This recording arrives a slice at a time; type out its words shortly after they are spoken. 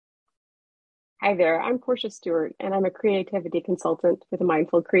Hi there, I'm Portia Stewart, and I'm a creativity consultant with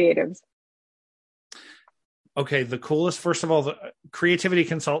Mindful Creatives. Okay, the coolest, first of all, the creativity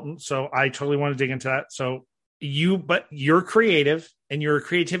consultant. So I totally want to dig into that. So but you're creative and you're a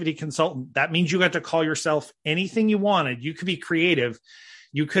creativity consultant. That means you got to call yourself anything you wanted. You could be creative.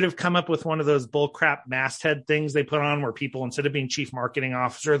 You could have come up with one of those bullcrap masthead things they put on where people, instead of being chief marketing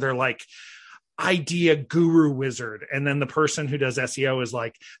officer, they're like idea guru wizard. And then the person who does SEO is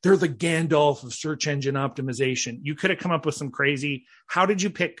like, they're the Gandalf of search engine optimization. You could have come up with some crazy. How did you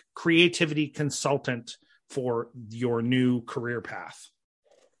pick creativity consultant for your new career path?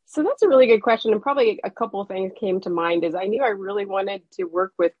 So that's a really good question. And probably a couple of things came to mind is I knew I really wanted to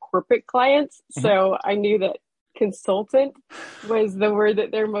work with corporate clients. Mhm. So I knew that consultant was the word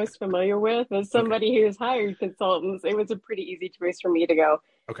that they're most familiar with. As Okay. somebody who has hired consultants, it was a pretty easy choice for me to go,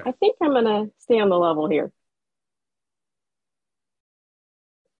 Okay. I think I'm going to stay on the level here.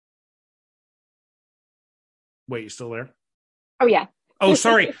 Wait, you still there? Oh, yeah. Oh,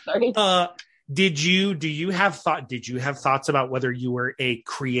 sorry. Sorry. Did you have thoughts about whether you were a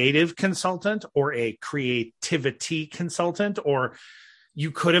creative consultant or a creativity consultant? Or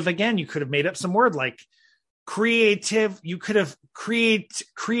you could have, again, you could have made up some word like creative. You could have create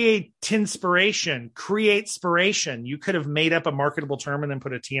inspiration. You could have made up a marketable term and then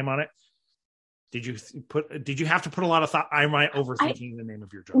put a TM on it. Did you have to put a lot of thought? Am I I, overthinking the name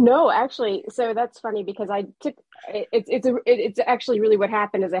of your job? No, actually, so that's funny because I took it's actually really what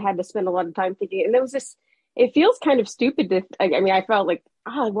happened is I had to spend a lot of time thinking, and there was this. It feels kind of stupid to. I mean, I felt like,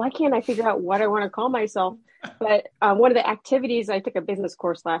 why can't I figure out what I want to call myself? But one of the activities I took a business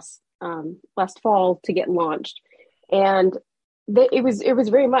course last fall to get launched, and it was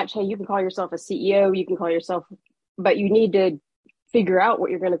very much, hey, you can call yourself a CEO, you can call yourself, but you need to figure out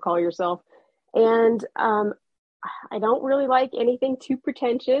what you're going to call yourself. And I don't really like anything too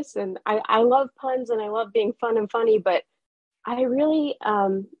pretentious, and I love puns and I love being fun and funny, but I really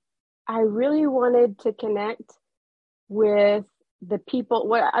I really wanted to connect with the people.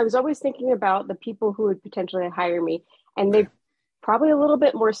 What I was always thinking about the people who would potentially hire me, and Okay. they probably a little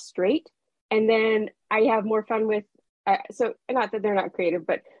bit more straight, and then I have more fun with. So not that they're not creative,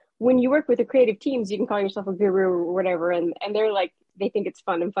 but when you work with the creative teams, you can call yourself a guru or whatever, and they're like they think it's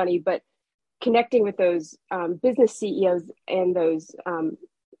fun and funny, but connecting with those business CEOs and those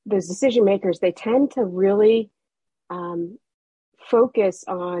decision makers, they tend to really um, focus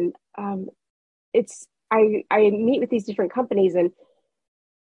on it's. I meet with these different companies and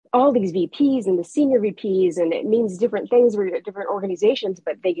all these VPs and the senior VPs, and it means different things for different organizations,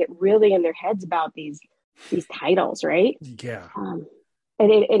 but they get really in their heads about these titles, right? Yeah. Um,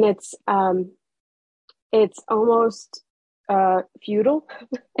 and it's almost feudal.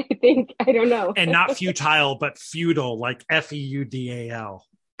 I think I don't know. And not futile, but feudal, like feudal.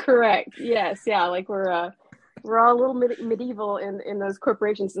 Correct. Yes. Yeah. Like we're all a little medieval in those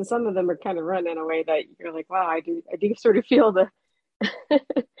corporations, and some of them are kind of run in a way that you're like, wow, I do sort of feel the you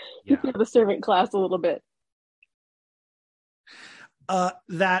Yeah. feel the servant class a little bit.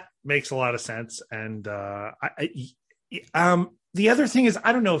 That makes a lot of sense. And the other thing is,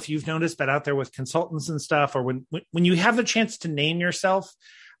 I don't know if you've noticed, but out there with consultants and stuff, or when you have the chance to name yourself,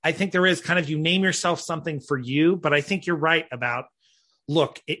 I think there is kind of, you name yourself something for you. But I think you're right about,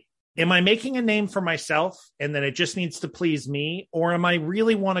 look, am I making a name for myself and then it just needs to please me? Or am I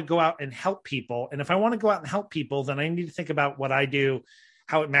really want to go out and help people? And if I want to go out and help people, then I need to think about what I do,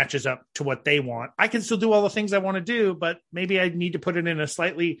 how it matches up to what they want. I can still do all the things I want to do, but maybe I need to put it in a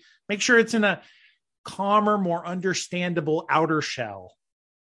slightly, make sure it's in a calmer, more understandable outer shell.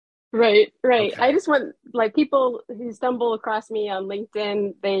 Right, right. I Okay. just want like people who stumble across me on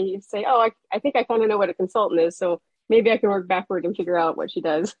LinkedIn, they say, "Oh, I think I kind of know what a consultant is, so maybe I can work backward and figure out what she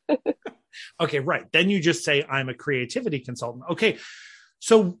does." Okay. Right. Then you just say, I'm a creativity consultant. Okay.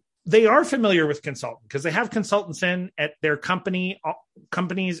 So they are familiar with consultant because they have consultants in at their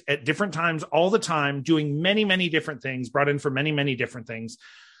companies at different times all the time, doing many, many different things, brought in for many, many different things.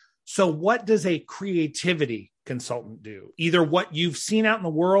 So what does a creativity consultant do? Either what you've seen out in the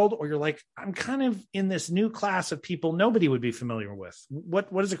world, or you're like, I'm kind of in this new class of people nobody would be familiar with.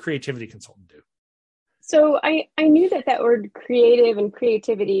 What does a creativity consultant do? So I knew that word creative and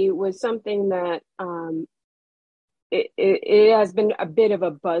creativity was something that it has been a bit of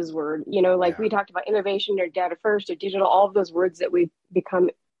a buzzword. You know, like Yeah. we talked about innovation or data first or digital, all of those words that we've become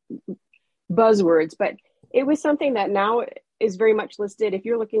buzzwords, but it was something that now is very much listed. If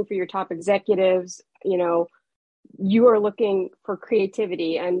you're looking for your top executives, you know, you are looking for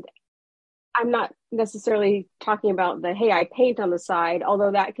creativity. And I'm not necessarily talking about the, hey, I paint on the side,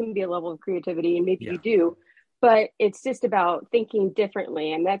 although that can be a level of creativity and maybe Yeah. you do, but it's just about thinking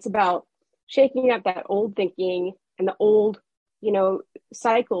differently. And that's about shaking up that old thinking and the old,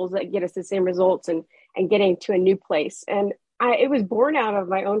 cycles that get us the same results, and getting to a new place. And it was born out of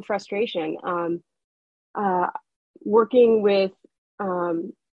my own frustration, uh, working with,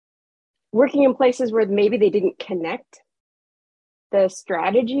 working in places where maybe they didn't connect the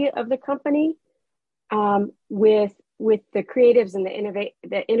strategy of the company, with the creatives and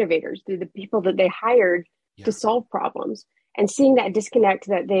the innovators, the people that they hired to solve problems, and seeing that disconnect,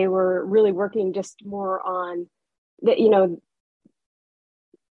 that they were really working just more on that,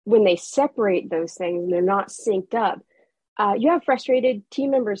 when they separate those things and they're not synced up, you have frustrated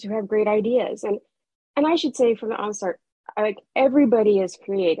team members who have great ideas. And I should say from the onstart, like, everybody is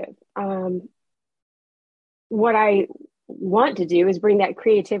creative. What I want to do is bring that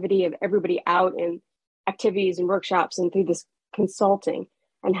creativity of everybody out in activities and workshops and through this consulting,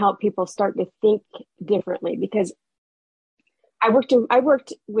 and help people start to think differently. Because I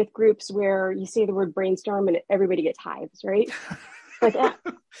worked with groups where you say the word brainstorm and everybody gets hives, right? Like,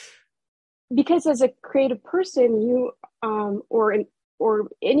 because as a creative person, you, or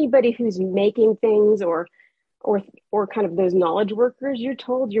anybody who's making things, or kind of those knowledge workers, you're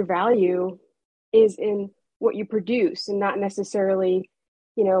told your value is in what you produce, and not necessarily,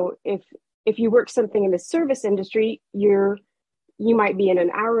 if you work something in the service industry, you might be in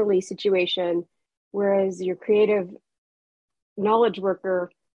an hourly situation, whereas your creative knowledge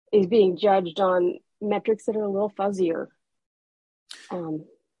worker is being judged on metrics that are a little fuzzier,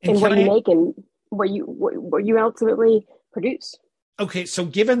 in what you make and what you ultimately produce. Okay, so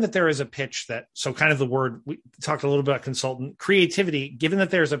given that there is a pitch that, so kind of the word, we talked a little bit about consultant creativity, given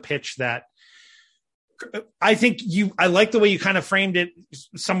that there's a pitch that, I like the way you kind of framed it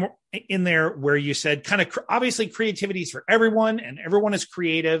somewhere in there, where you said kind of, obviously creativity is for everyone and everyone is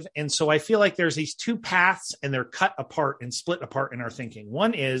creative. And so I feel like there's these two paths, and they're cut apart and split apart in our thinking.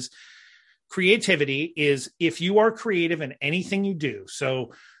 One is creativity is if you are creative in anything you do.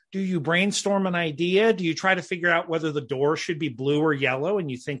 So do you brainstorm an idea? Do you try to figure out whether the door should be blue or yellow, and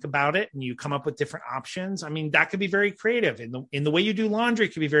you think about it and you come up with different options? I mean, that could be very creative. In the way you do laundry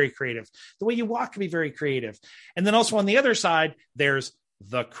could be very creative. The way you walk could be very creative. And then also on the other side, there's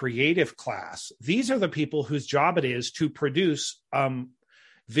the creative class. These are the people whose job it is to produce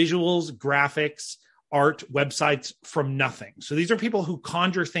visuals, graphics, art, websites from nothing. So these are people who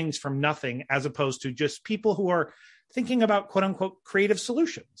conjure things from nothing, as opposed to just people who are thinking about quote unquote creative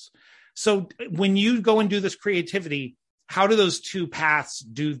solutions. So when you go and do this creativity, how do those two paths,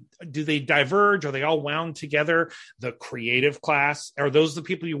 do they diverge? Are they all wound together? The creative class, are those the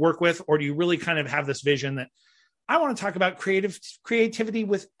people you work with? Or do you really kind of have this vision that I want to talk about creativity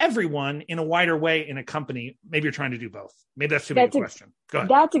with everyone in a wider way in a company? Maybe you're trying to do both. Maybe that's too big a question. Go ahead.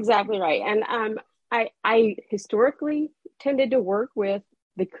 That's exactly right. And I historically tended to work with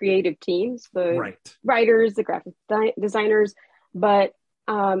the creative teams, the writers, the graphic designers, but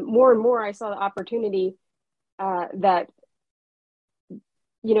more and more I saw the opportunity that,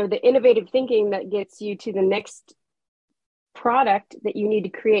 the innovative thinking that gets you to the next product that you need to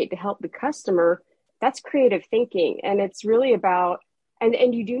create to help the customer. That's creative thinking. And it's really about,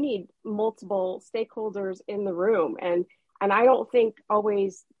 and you do need multiple stakeholders in the room. And I don't think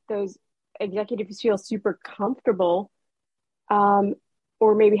always those executives feel super comfortable,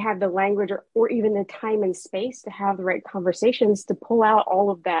 or maybe have the language or even the time and space to have the right conversations to pull out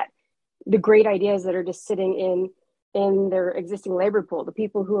all of that, the great ideas that are just sitting in their existing labor pool, the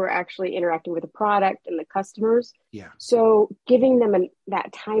people who are actually interacting with the product and the customers. Yeah. So giving them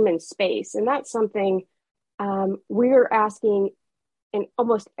that time and space. And that's something we're asking in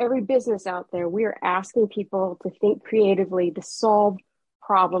almost every business out there. We are asking people to think creatively, to solve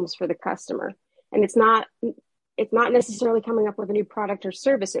problems for the customer. And it's not necessarily coming up with a new product or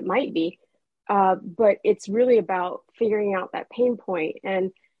service. It might be, but it's really about figuring out that pain point.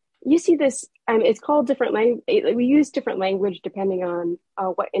 And you see this, it's called different language. We use different language depending on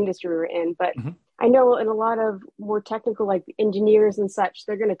what industry we're in. But I know in a lot of more technical, like engineers and such,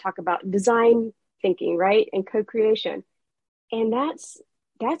 they're going to talk about design thinking, right? And co-creation. And that's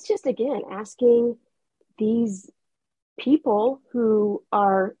just, again, asking these people who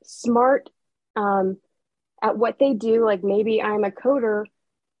are smart, at what they do. Like, maybe I'm a coder.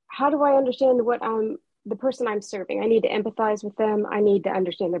 How do I understand the person I'm serving? I need to empathize with them. I need to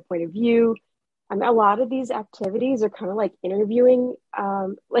understand their point of view. A lot of these activities are kind of like interviewing,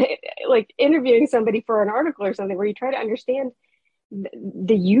 like interviewing somebody for an article or something, where you try to understand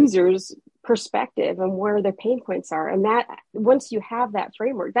the user's perspective and where their pain points are. And that, once you have that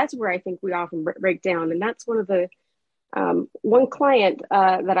framework, that's where I think we often break down. And that's one of the one client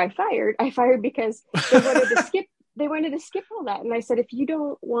that I fired because they wanted to skip they wanted to skip all that. And I said, if you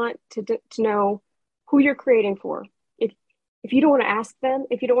don't want to know who you're creating for, if you don't want to ask them,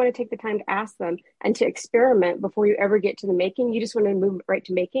 if you don't want to take the time to ask them and to experiment before you ever get to the making, you just want to move right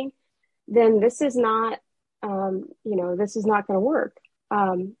to making, then this is not, this is not going to work.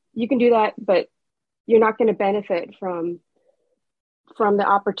 You can do that, but you're not going to benefit from the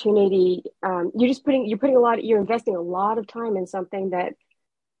opportunity. You're investing a lot of time in something that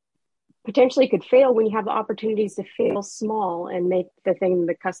potentially could fail when you have the opportunities to fail small and make the thing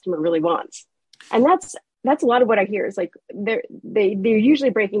the customer really wants. And that's a lot of what I hear is like they're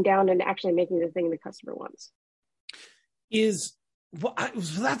usually breaking down and actually making the thing the customer wants.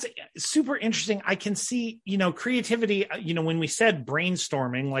 That's super interesting. I can see, creativity, when we said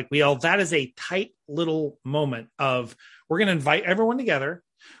brainstorming, like that is a tight little moment of, we're going to invite everyone together.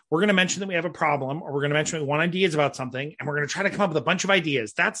 We're going to mention that we have a problem, or we're going to mention we want ideas about something, and we're going to try to come up with a bunch of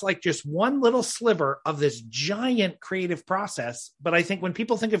ideas. That's like just one little sliver of this giant creative process. But I think when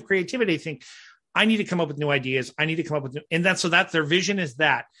people think of creativity, they think, I need to come up with new ideas. I need to come up with new, and that's their vision is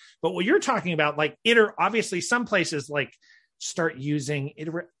that. But what you're talking about, like obviously some places like start using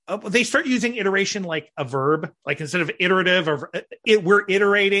iteration like a verb, like instead of iterative or we're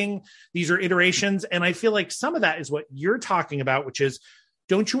iterating, these are iterations. And I feel like some of that is what you're talking about, which is,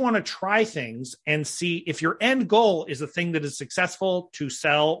 don't you want to try things and see if your end goal is a thing that is successful to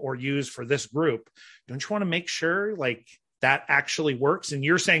sell or use for this group? Don't you want to make sure like that actually works? And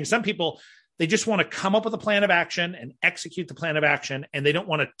you're saying some people, they just want to come up with a plan of action and execute the plan of action, and they don't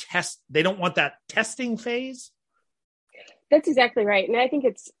want to test. They don't want that testing phase. That's exactly right. And I think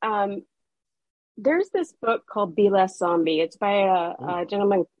it's, there's this book called Be Less Zombie. It's by a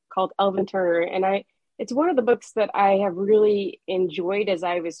gentleman called Elvin Turner. And it's one of the books that I have really enjoyed as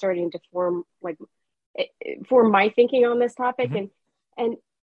I was starting to form my thinking on this topic. Mm-hmm. And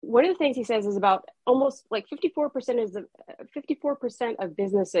one of the things he says is about almost like 54% of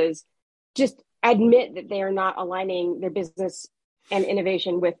businesses just admit that they are not aligning their business and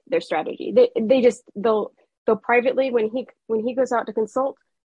innovation with their strategy. They'll privately, when he goes out to consult,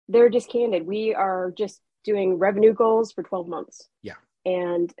 they're just candid. We are just doing revenue goals for 12 months. Yeah.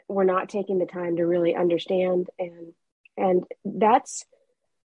 And we're not taking the time to really understand. And that's,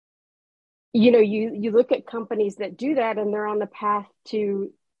 you look at companies that do that and they're on the path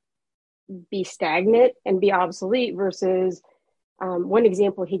to be stagnant and be obsolete versus one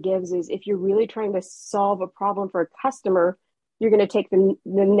example he gives is if you're really trying to solve a problem for a customer, you're going to take the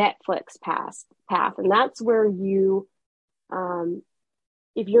Netflix path. And that's where if you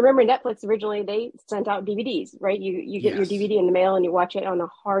remember Netflix originally, they sent out DVDs, right? You get your DVD in the mail and you watch it on a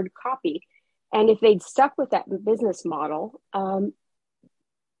hard copy. And if they'd stuck with that business model,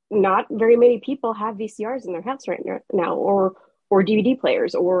 not very many people have VCRs in their house right now, or DVD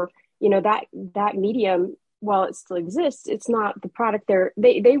players, or, that medium, while it still exists, it's not the product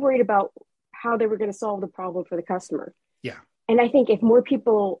they worried about how they were going to solve the problem for the customer. Yeah. And I think if the more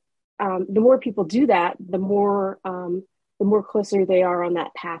people do that, the more closer they are on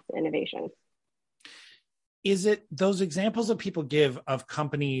that path to innovation. Is it those examples that people give of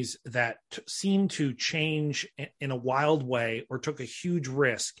companies that seem to change in a wild way or took a huge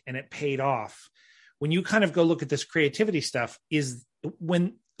risk and it paid off? When you kind of go look at this creativity stuff,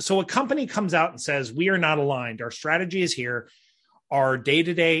 so a company comes out and says, we are not aligned. Our strategy is here. Our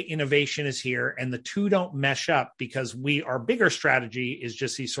day-to-day innovation is here, and the two don't mesh up because our bigger strategy is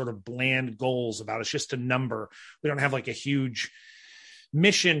just these sort of bland goals about it's just a number. We don't have like a huge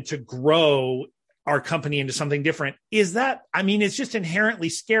mission to grow our company into something different. It's just inherently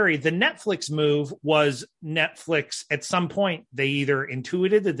scary. The Netflix move was Netflix at some point, they either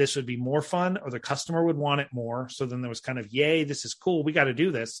intuited that this would be more fun or the customer would want it more. So then there was kind of, yay, this is cool. We got to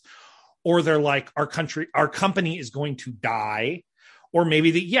do this. Or they're like, our company is going to die. Or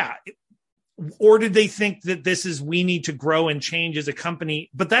maybe or did they think that we need to grow and change as a company?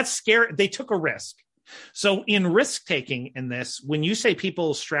 But that's scary. They took a risk. So in risk taking in this, when you say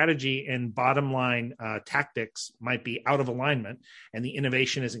people's strategy and bottom line tactics might be out of alignment and the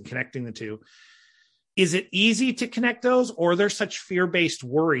innovation isn't connecting the two, is it easy to connect those, or are there such fear-based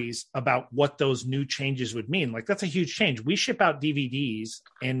worries about what those new changes would mean? Like, that's a huge change. We ship out DVDs,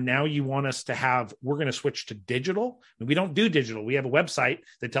 and now you want us to we're going to switch to digital. And we don't do digital. We have a website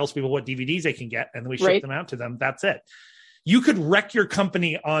that tells people what DVDs they can get, and then we ship them out to them. That's it. You could wreck your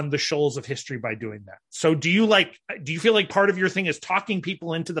company on the shoals of history by doing that. So do you feel like part of your thing is talking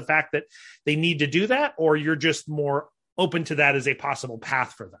people into the fact that they need to do that, or you're just more open to that as a possible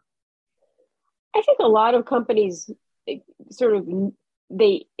path for them? I think a lot of companies sort of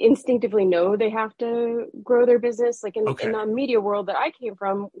they instinctively know they have to grow their business. Like in Okay. the media world that I came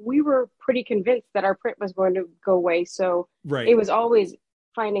from, we were pretty convinced that our print was going to go away. So Right. it was always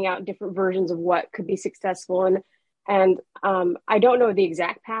finding out different versions of what could be successful. And I don't know the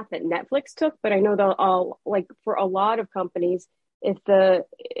exact path that Netflix took, but I know they'll all, like, for a lot of companies, if the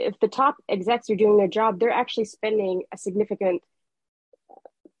top execs are doing their job, they're actually spending a significant,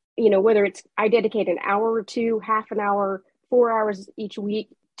 whether it's I dedicate an hour or two, half an hour, 4 hours each week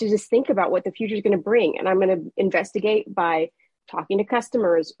to just think about what the future is going to bring. And I'm going to investigate by talking to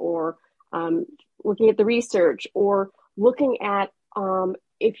customers or um, looking at the research or looking at,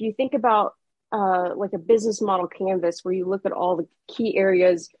 if you think about like a business model canvas where you look at all the key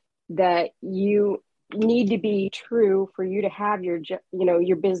areas that you need to be true for you to have your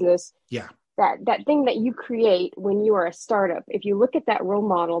business, Yeah. that thing that you create when you are a startup. If you look at that role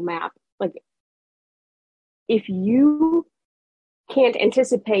model map, like, if you can't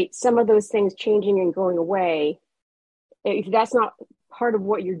anticipate some of those things changing and going away, if that's not part of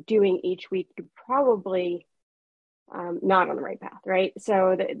what you're doing each week, you're probably not on the right path, right?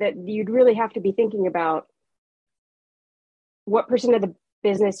 So that you'd really have to be thinking about what percent of the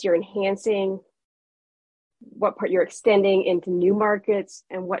business you're enhancing, what part you're extending into new markets,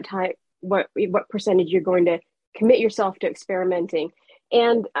 and what percentage you're going to commit yourself to experimenting.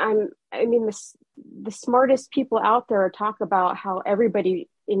 And I mean, the smartest people out there talk about how everybody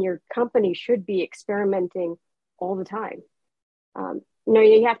in your company should be experimenting all the time.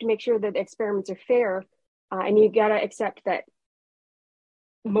 You have to make sure that the experiments are fair, and you got to accept that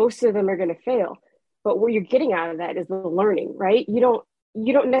most of them are going to fail. But what you're getting out of that is the learning, right? You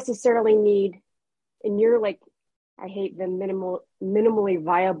don't necessarily need, and you're like, I hate the minimally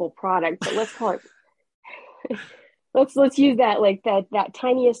viable product, but let's call it let's use that, like that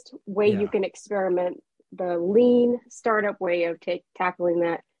tiniest way you can experiment, the lean startup way of tackling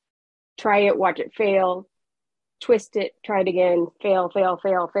that. Try it, watch it fail, twist it, try it again, fail, fail,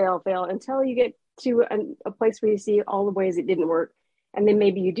 fail, fail, fail, until you get to a place where you see all the ways it didn't work, and then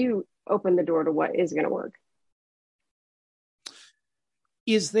maybe you do open the door to what is going to work.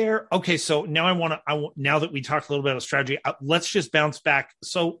 Is there, okay, so now now that we talked a little bit about strategy, let's just bounce back.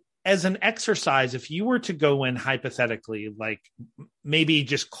 So as an exercise, if you were to go in hypothetically, like maybe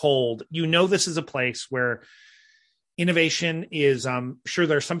just cold, this is a place where innovation is, sure,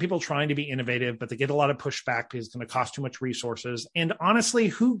 there are some people trying to be innovative, but they get a lot of pushback because it's going to cost too much resources. And honestly,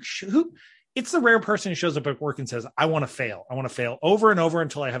 who it's the rare person who shows up at work and says, I want to fail. I want to fail over and over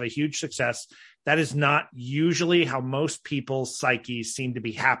until I have a huge success. That is not usually how most people's psyches seem to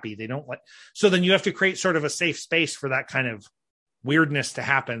be happy. They don't so then you have to create sort of a safe space for that kind of weirdness to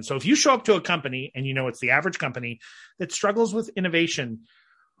happen. So if you show up to a company and it's the average company that struggles with innovation,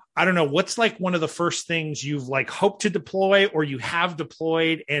 I don't know, what's like one of the first things you've like hoped to deploy or you have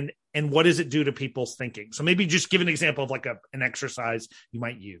deployed, and what does it do to people's thinking? So maybe just give an example of like an exercise you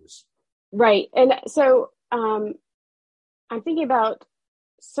might use. Right. And so I'm thinking about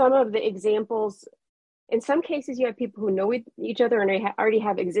some of the examples. In some cases, you have people who know each other and already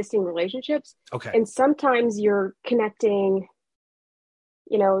have existing relationships. Okay. And sometimes you're connecting,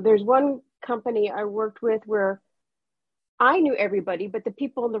 there's one company I worked with where I knew everybody, but the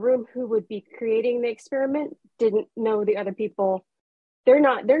people in the room who would be creating the experiment didn't know the other people. They're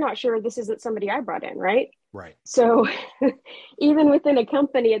not sure this isn't somebody I brought in, right? Right. So even within a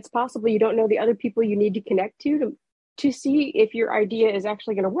company, it's possible you don't know the other people you need to connect to see if your idea is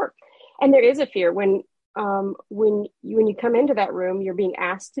actually going to work. And there is a fear when you come into that room, you're being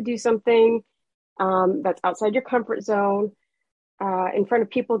asked to do something that's outside your comfort zone, in front of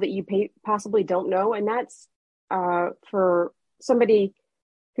people that you possibly don't know. And that's for somebody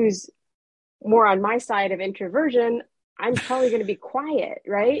who's more on my side of introversion, I'm probably going to be quiet,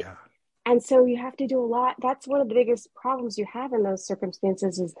 right? Yeah. And so you have to do a lot. That's one of the biggest problems you have in those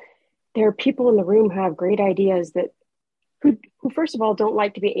circumstances is there are people in the room who have great ideas who first of all don't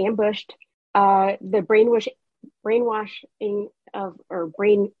like to be ambushed. The brainwashing or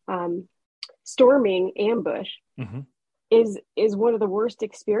brain storming ambush mm-hmm. is one of the worst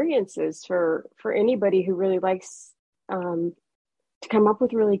experiences for anybody who really likes to come up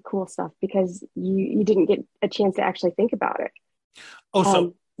with really cool stuff, because you didn't get a chance to actually think about it.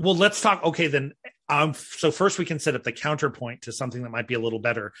 Well, let's talk. Okay, then. So first we can set up the counterpoint to something that might be a little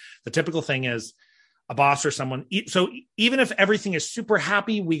better. The typical thing is a boss or someone. So even if everything is super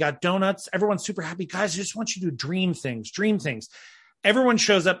happy, we got donuts, everyone's super happy. Guys, I just want you to dream things. Everyone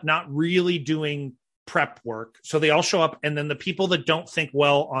shows up not really doing prep work. So they all show up. And then the people that don't think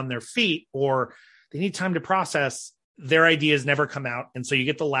well on their feet, or they need time to process, their ideas never come out. And so you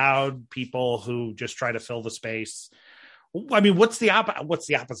get the loud people who just try to fill the space. I mean, what's the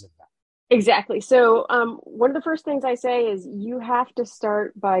opposite of that? Exactly. So, one of the first things I say is you have to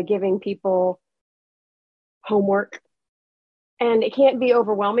start by giving people homework, and it can't be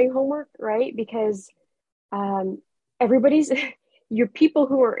overwhelming homework, right? Because everybody's your people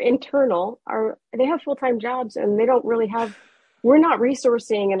who are internal they have full-time jobs, and they don't really have. We're not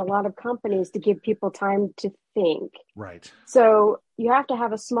resourcing in a lot of companies to give people time to think. Right. So you have to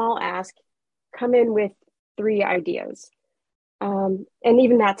have a small ask, come in with 3 ideas, and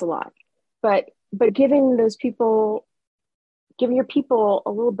even that's a lot. But giving your people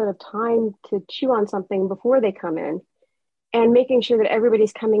a little bit of time to chew on something before they come in, and making sure that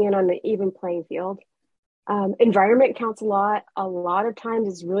everybody's coming in on an even playing field. Environment counts a lot. A lot of times,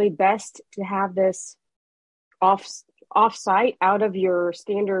 it's really best to have this off-site, out of your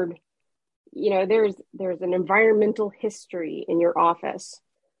standard. There's an environmental history in your office,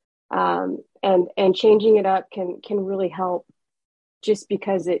 and changing it up can really help, just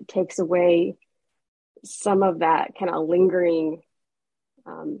because it takes away some of that kind of lingering,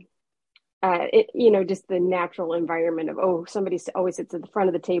 just the natural environment of, oh, somebody always sits at the front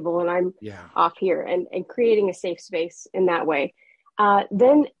of the table and I'm off here, and creating a safe space in that way.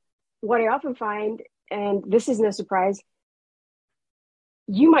 Then what I often find, and this is no surprise,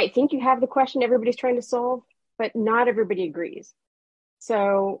 you might think you have the question everybody's trying to solve, but not everybody agrees.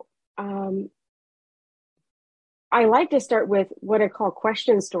 So I like to start with what I call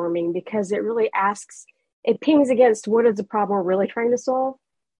question storming, because it pings against what is the problem we're really trying to solve.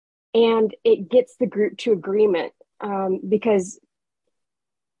 And it gets the group to agreement, because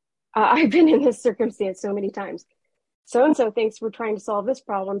I've been in this circumstance so many times. So-and-so thinks we're trying to solve this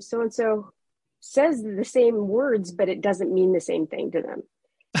problem. So-and-so says the same words, but it doesn't mean the same thing to them.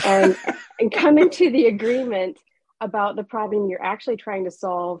 And coming to the agreement about the problem you're actually trying to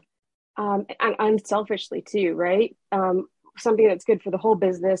solve, and unselfishly too, right? Something that's good for the whole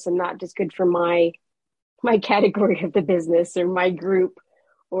business and not just good for my category of the business or my group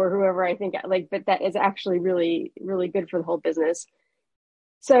or whoever I think but that is actually really, really good for the whole business.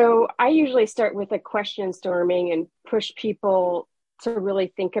 So I usually start with a question storming and push people to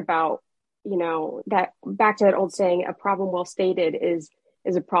really think about, that, back to that old saying, a problem well stated is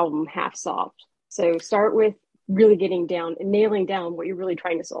a problem half solved. So start with really getting down and nailing down what you're really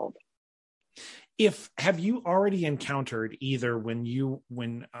trying to solve. Have you already encountered, either when you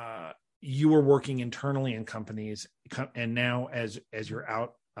were working internally in companies, and now as you're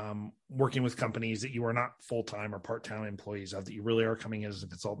out working with companies that you are not full-time or part-time employees of, that you really are coming in as a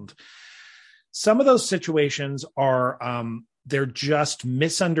consultant, some of those situations are they're just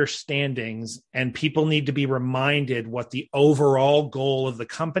misunderstandings, and people need to be reminded what the overall goal of the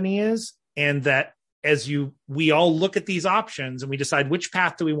company is, and that we all look at these options and we decide which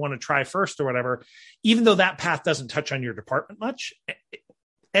path do we want to try first or whatever, even though that path doesn't touch on your department much.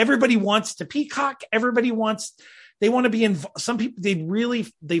 Everybody wants to peacock. They want to be involved. Some people,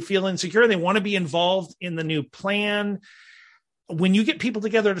 they feel insecure. They want to be involved in the new plan. When you get people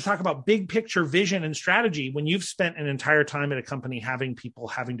together to talk about big picture vision and strategy, when you've spent an entire time at a company having people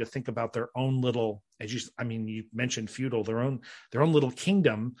having to think about their own little, you mentioned feudal, their own little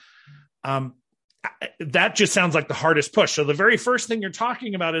kingdom, that just sounds like the hardest push. So the very first thing you're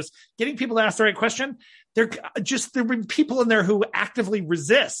talking about is getting people to ask the right question. There were people in there who actively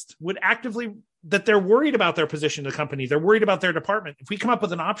resist, that they're worried about their position in the company. They're worried about their department. If we come up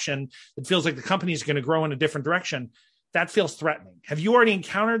with an option that feels like the company is going to grow in a different direction, that feels threatening. Have you already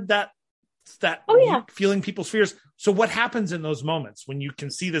encountered that Oh, yeah. Feeling people's fears? So what happens in those moments when you can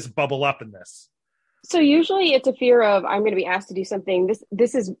see this bubble up in this? So usually it's a fear of, I'm going to be asked to do something.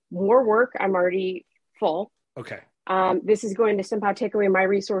 This is more work. I'm already full. Okay. This is going to somehow take away my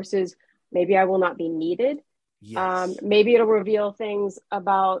resources. Maybe I will not be needed. Yes. Maybe it'll reveal things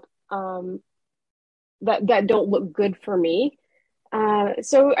about that don't look good for me.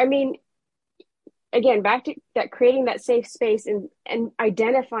 Again, back to that, creating that safe space and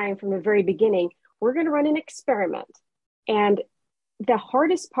identifying from the very beginning, we're going to run an experiment. And the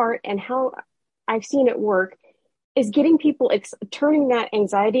hardest part, and how I've seen it work, is getting people turning that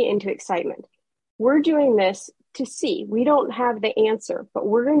anxiety into excitement. We're doing this to see. We don't have the answer, but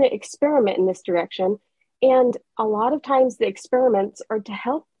we're going to experiment in this direction. And a lot of times the experiments are to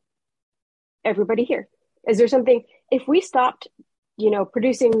help everybody here. Is there something, if we stopped,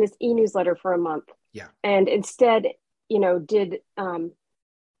 producing this e-newsletter for a month, and instead, did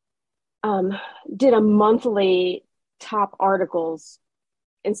a monthly top articles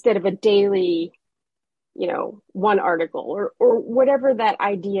instead of a daily, one article or whatever that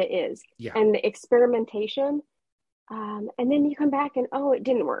idea is, and the experimentation, and then you come back and, oh, it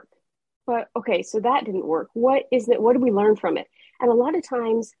didn't work. but okay, so that didn't work. What is it? What did we learn from it? And a lot of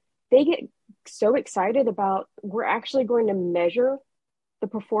times they get so excited about we're actually going to measure the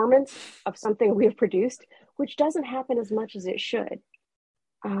performance of something we have produced, which doesn't happen as much as it should.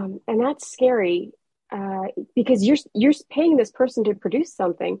 And that's scary because you're paying this person to produce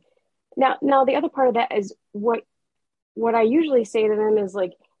something. Now the other part of that is what I usually say to them is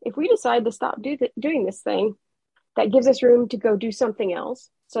like, if we decide to stop doing this thing, that gives us room to go do something else.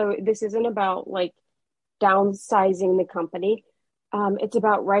 So this isn't about like downsizing the company. It's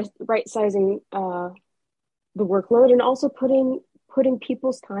about right sizing the workload and also putting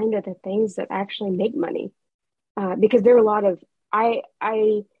people's time to the things that actually make money. Because there are a lot of I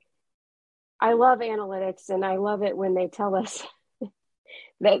love analytics and I love it when they tell us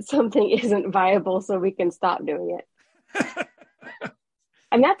that something isn't viable so we can stop doing it.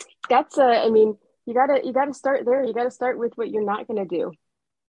 And that's I mean, you gotta start there. You gotta start with what you're not gonna do.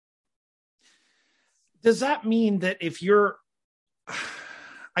 Does that mean that if you're,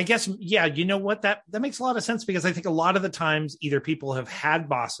 I guess, yeah, you know what, that makes a lot of sense, because I think a lot of the times either people have had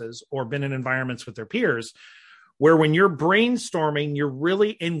bosses or been in environments with their peers where when you're brainstorming, you're really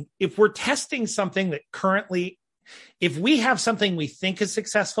in, if we're testing something that currently, if we have something we think is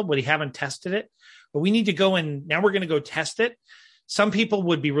successful, but we haven't tested it, but we need to go and now we're going to go test it. Some people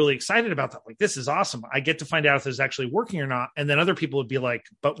would be really excited about that. Like, this is awesome. I get to find out if it's actually working or not. And then other people would be like,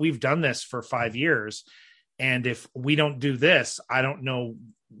 but we've done this for 5 years. And if we don't do this, I don't know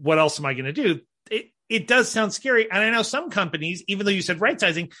what else am I going to do? It does sound scary. And I know some companies, even though you said right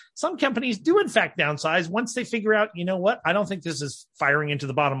sizing, some companies do in fact downsize once they figure out, you know what, I don't think this is firing into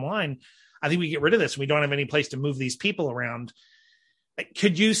the bottom line. I think we get rid of this. We don't have any place to move these people around.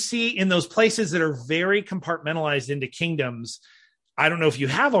 Could you see in those places that are very compartmentalized into kingdoms, I don't know if you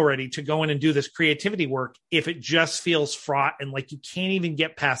have already, to go in and do this creativity work, if it just feels fraught and like you can't even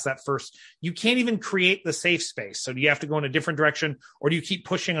get past that first, you can't even create the safe space. So do you have to go in a different direction, or do you keep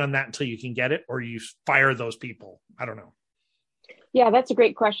pushing on that until you can get it, or you fire those people? I don't know. Yeah, that's a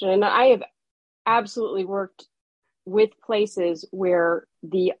great question. And I have absolutely worked with places where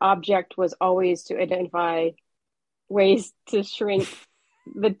the object was always to identify ways to shrink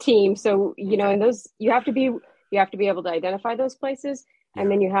the team. So, you know, and those you have to be able to identify those places, and Yeah.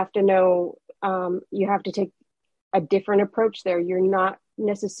 then you have to know you have to take a different approach there. You're not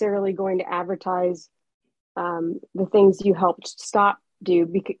necessarily going to advertise the things you helped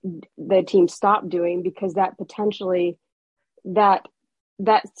the team stop doing, because that potentially that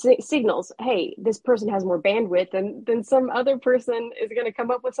signals, hey, this person has more bandwidth than some other person is going to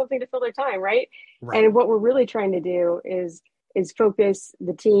come up with something to fill their time, right? Right. And what we're really trying to do is focus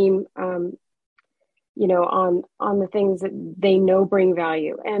the team, you know, on the things that they know bring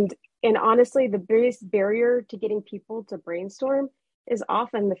value. And honestly, the biggest barrier to getting people to brainstorm is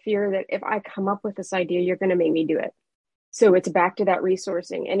often the fear that if I come up with this idea, you're going to make me do it. So it's back to that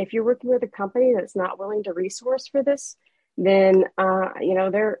resourcing. And if you're working with a company that's not willing to resource for this, then you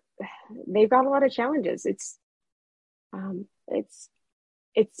know, they've got a lot of challenges. Um, it's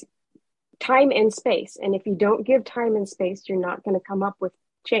it's time and space, and if you don't give time and space, you're not going to come up with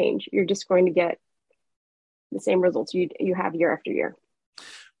change. You're just going to get the same results you have year after year.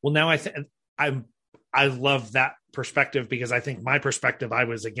 Well, now I love that perspective, because I think my perspective, I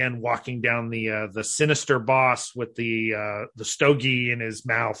was again walking down the sinister boss with the stogie in his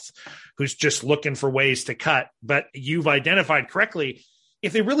mouth, who's just looking for ways to cut. But you've identified correctly,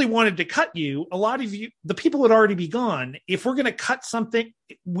 if they really wanted to cut you, a lot of you, the people would already be gone. If we're going to cut something,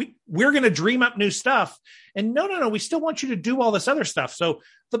 we're going to dream up new stuff. And no, we still want you to do all this other stuff. So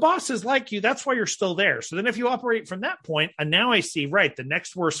the bosses like you. That's why you're still there. So then if you operate from that point, and now I see, right, the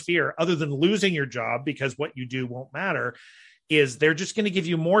next worst fear, other than losing your job because what you do won't matter, is they're just going to give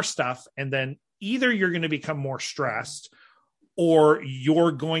you more stuff. And then either you're going to become more stressed, or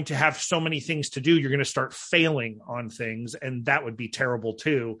you're going to have so many things to do, you're going to start failing on things. And that would be terrible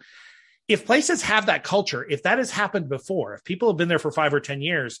too. If places have that culture, if that has happened before, if people have been there for 5 or 10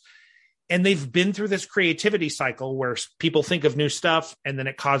 years and they've been through this creativity cycle where people think of new stuff and then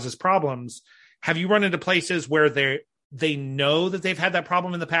it causes problems, have you run into places where they know that they've had that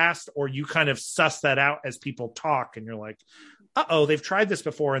problem in the past, or you kind of suss that out as people talk and you're like, uh-oh, they've tried this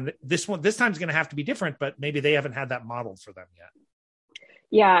before, and this time's going to have to be different, but maybe they haven't had that modeled for them yet.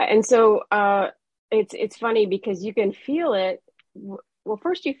 Yeah, and so it's funny because you can feel it. Well,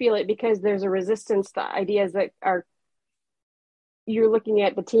 first you feel it because there's a resistance to ideas that are, you're looking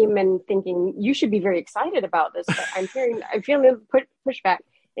at the team and thinking you should be very excited about this, but I'm feeling pushback.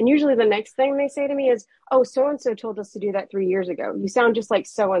 And usually the next thing they say to me is, oh, so and so told us to do that 3 years ago. You sound just like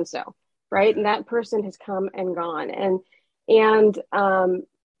so and so, right? And that person has come and gone, and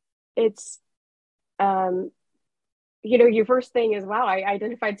it's, um, your first thing is, wow, I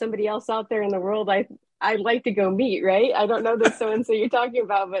identified somebody else out there in the world I'd like to go meet, right? I don't know this so and so you're talking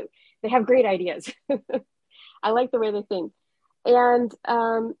about, but they have great ideas. I like the way they think. And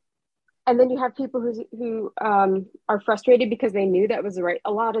and then you have people who are frustrated because they knew that was the right.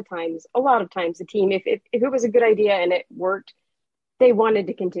 A lot of times, the team, if it was a good idea and it worked, they wanted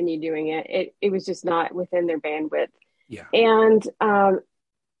to continue doing it. It was just not within their bandwidth. Yeah. And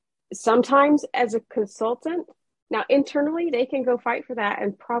sometimes as a consultant, now internally they can go fight for that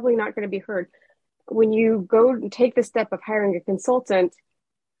and probably not going to be heard. When you go and take the step of hiring a consultant,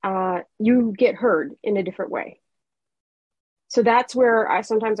 you get heard in a different way. So that's where I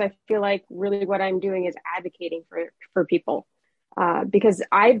feel like really what I'm doing is advocating for people, because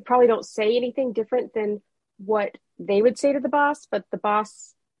I probably don't say anything different than what they would say to the boss, but the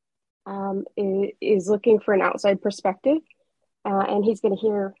boss is looking for an outside perspective, and he's going to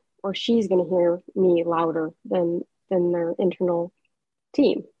hear, or she's going to hear me louder than their internal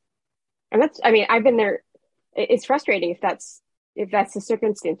team. And that's, I mean, I've been there. It's frustrating if that's the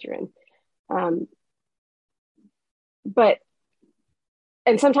circumstance you're in. But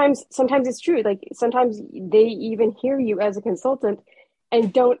and sometimes it's true. Like sometimes they even hear you as a consultant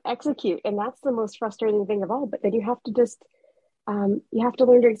and don't execute, and that's the most frustrating thing of all. But then you have to just you have to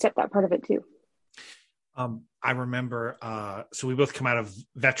learn to accept that part of it too. I remember, so we both come out of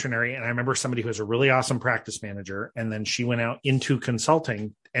veterinary, and I remember somebody who was a really awesome practice manager, and then she went out into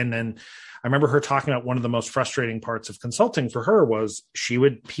consulting. And then I remember her talking about one of the most frustrating parts of consulting for her was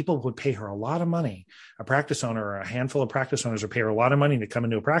people would pay her a lot of money. A practice owner or a handful of practice owners would pay her a lot of money to come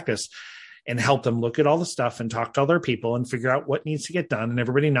into a practice and help them look at all the stuff and talk to all their people and figure out what needs to get done. And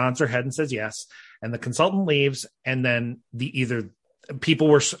everybody nods their head and says yes. And the consultant leaves. And then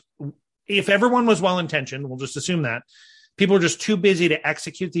if everyone was well-intentioned, we'll just assume that people are just too busy to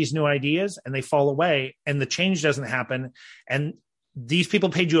execute these new ideas and they fall away and the change doesn't happen. And these people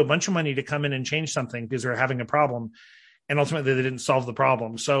paid you a bunch of money to come in and change something because they're having a problem. And ultimately they didn't solve the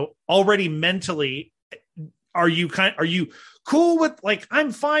problem. So already mentally, are you cool with like,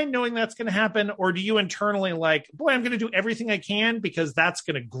 I'm fine knowing that's going to happen? Or do you internally like, boy, I'm going to do everything I can because that's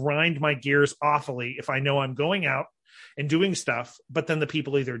going to grind my gears awfully if I know I'm going out and doing stuff, but then the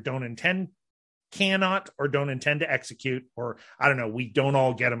people either cannot or don't intend to execute, or I don't know, we don't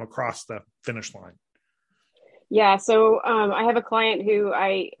all get them across the finish line. Yeah. So I have a client who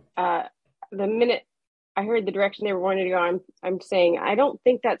the minute I heard the direction they were wanting to go, I'm saying, I don't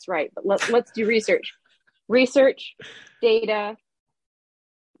think that's right, but let's do research, data,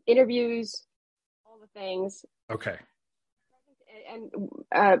 interviews, all the things. Okay. And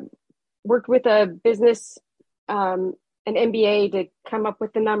worked with a business, an MBA to come up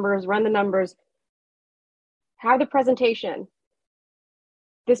with the numbers, run the numbers, have the presentation.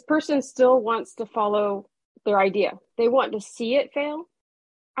 This person still wants to follow their idea. They want to see it fail.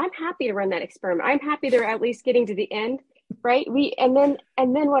 I'm happy to run that experiment. I'm happy they're at least getting to the end, right? And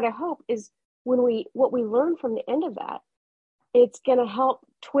then what I hope is what we learn from the end of that, it's going to help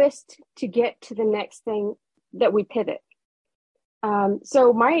twist to get to the next thing that we pivot.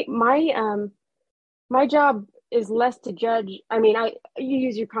 So my job is less to judge. I mean, you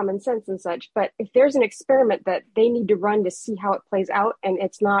use your common sense and such, but if there's an experiment that they need to run to see how it plays out, and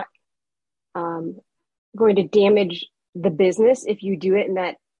it's not going to damage the business if you do it in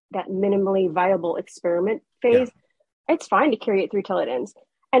that minimally viable experiment phase, it's fine to carry it through till it ends.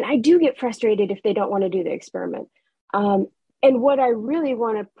 And I do get frustrated if they don't want to do the experiment. And what I really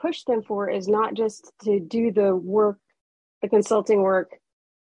want to push them for is not just to do the work, the consulting work,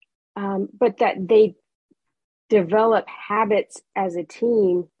 but that they develop habits as a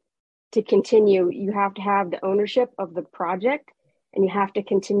team to continue. You have to have the ownership of the project, and you have to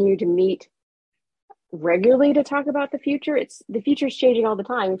continue to meet regularly to talk about the future. The future is changing all the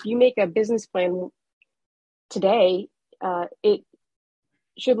time. If you make a business plan today, it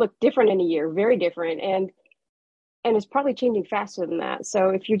should look different in a year, very different, and it's probably changing faster than that.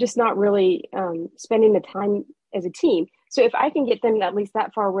 So if you're just not really spending the time as a team, so if I can get them at least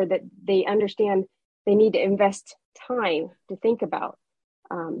that far where that they understand they need to invest time to think about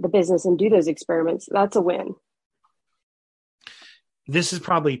the business and do those experiments, that's a win. This is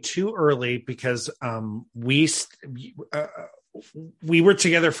probably too early because we were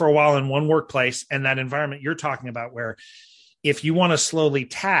together for a while in one workplace, and that environment you're talking about, where if you want to slowly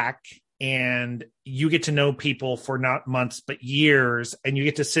tack and you get to know people for not months but years, and you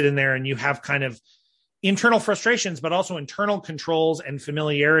get to sit in there and you have kind of internal frustrations, but also internal controls and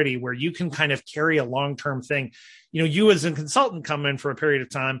familiarity where you can kind of carry a long-term thing. You know, you as a consultant come in for a period of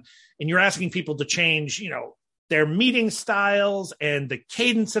time and you're asking people to change, their meeting styles and the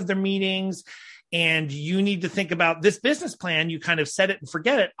cadence of their meetings. And you need to think about this business plan. You kind of set it and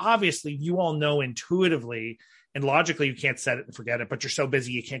forget it. Obviously, you all know intuitively and logically you can't set it and forget it, but you're so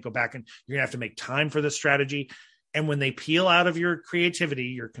busy you can't go back, and you're gonna have to make time for this strategy. And when they peel out of your creativity,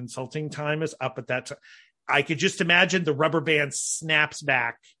 your consulting time is up at that time. I could just imagine the rubber band snaps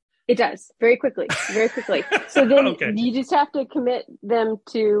back. It does very quickly, very quickly. So then okay. You just have to commit them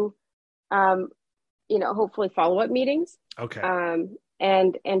to, hopefully follow-up meetings. Okay.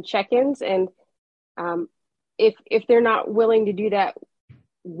 And check-ins. And if they're not willing to do that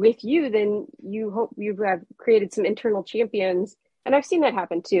with you, then you hope you have created some internal champions. And I've seen that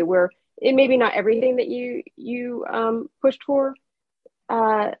happen too, where it may be not everything that you pushed for,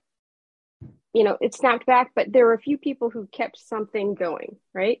 it snapped back, but there were a few people who kept something going,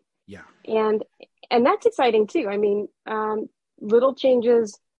 right? Yeah. And that's exciting too. I mean, little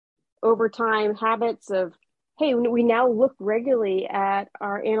changes over time, habits of, hey, we now look regularly at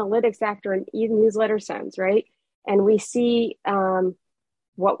our analytics after an e-newsletter sends, right? And we see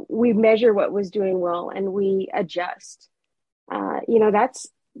what we measure, what was doing well, and we adjust.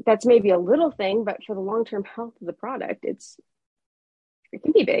 That's maybe a little thing, but for the long-term health of the product, it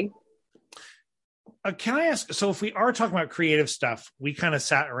can be big. Can I ask, so if we are talking about creative stuff, we kind of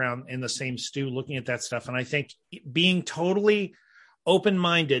sat around in the same stew looking at that stuff. And I think being totally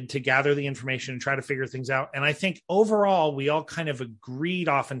open-minded to gather the information and try to figure things out. And I think overall, we all kind of agreed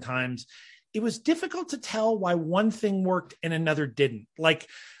oftentimes it was difficult to tell why one thing worked and another didn't. Like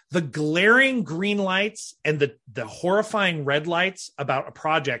the glaring green lights and the horrifying red lights about a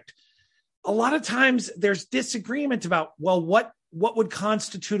project. A lot of times there's disagreement about, well, what would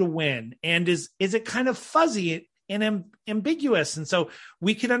constitute a win? And is it kind of fuzzy and ambiguous? And so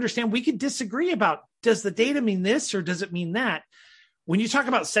we could understand, we could disagree about, does the data mean this or does it mean that? When you talk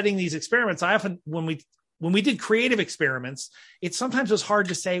about setting these experiments, I often, when we did creative experiments, it sometimes was hard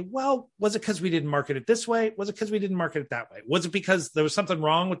to say, well, was it because we didn't market it this way? Was it because we didn't market it that way? Was it because there was something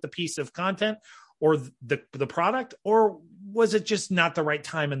wrong with the piece of content or the product? Or was it just not the right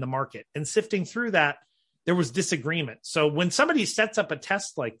time in the market? And sifting through that, there was disagreement. So when somebody sets up a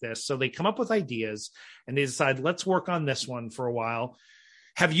test like this, so they come up with ideas and they decide, let's work on this one for a while.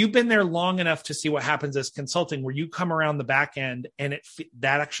 Have you been there long enough to see what happens as consulting, where you come around the back end and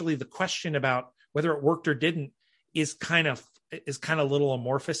that actually the question about whether it worked or didn't is kind of a little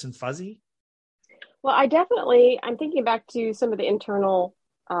amorphous and fuzzy? Well, I'm thinking back to some of the internal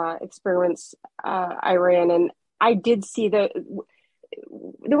experiments I ran, and I did see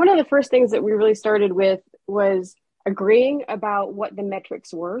one of the first things that we really started with was agreeing about what the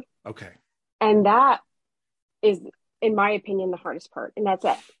metrics were. Okay. And that is, in my opinion, the hardest part. And that's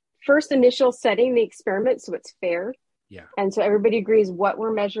that first initial setting the experiment so it's fair. Yeah. And so everybody agrees what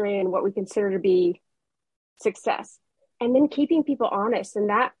we're measuring and what we consider to be success. And then keeping people honest. And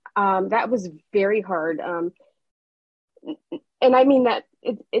that was very hard. And I mean that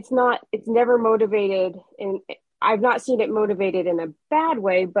it's never motivated, and I've not seen it motivated in a bad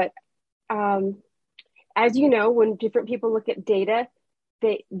way, but as you know, when different people look at data,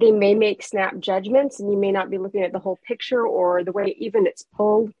 they may make snap judgments, and you may not be looking at the whole picture, or the way even it's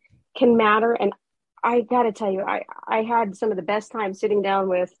pulled can matter. And I got to tell you, I had some of the best time sitting down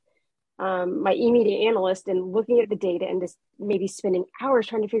with my e-media analyst and looking at the data and just maybe spending hours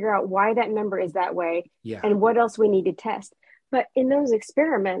trying to figure out why that number is that way, and what else we need to test. But in those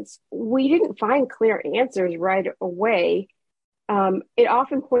experiments, we didn't find clear answers right away. It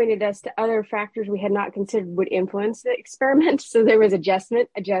often pointed us to other factors we had not considered would influence the experiment. So there was adjustment.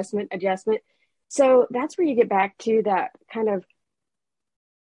 So that's where you get back to that kind of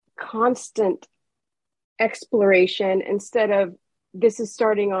constant exploration instead of this is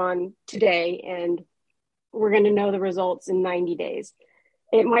starting on today and we're going to know the results in 90 days.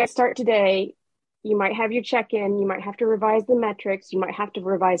 It might start today. You might have your check-in. You might have to revise the metrics. You might have to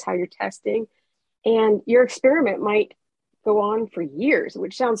revise how you're testing. And your experiment might go on for years,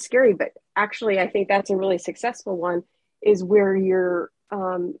 which sounds scary, but actually I think that's a really successful one, is where you're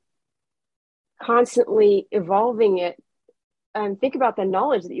constantly evolving it. And think about the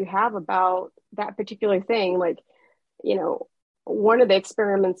knowledge that you have about that particular thing. Like, one of the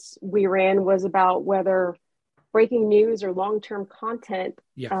experiments we ran was about whether breaking news or long-term content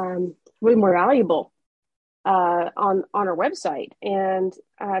was more valuable on our website. And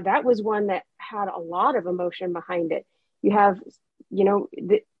that was one that had a lot of emotion behind it. You have,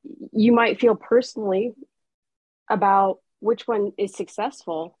 you might feel personally about which one is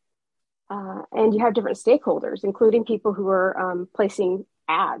successful. And you have different stakeholders, including people who are placing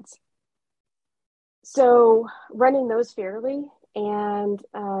ads. So running those fairly and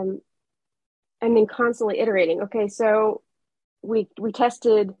and then constantly iterating. Okay, so we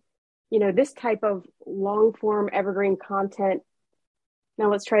tested, this type of long form evergreen content. Now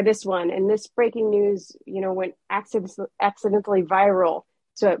let's try this one. And this breaking news, went accidentally viral.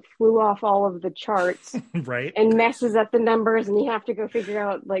 So it flew off all of the charts Right. and messes up the numbers, and you have to go figure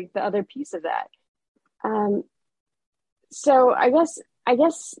out like the other piece of that. So I guess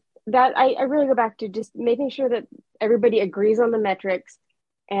that I really go back to just making sure that everybody agrees on the metrics,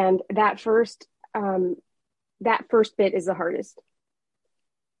 and that first bit is the hardest.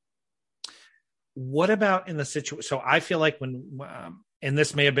 What about in the situation? So I feel like and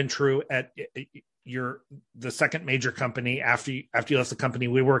this may have been true at the second major company after you left the company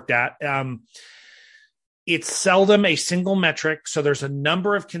we worked at. It's seldom a single metric. So there's a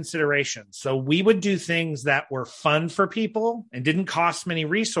number of considerations. So we would do things that were fun for people and didn't cost many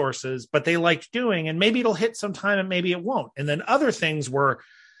resources, but they liked doing, and maybe it'll hit sometime and maybe it won't. And then other things were,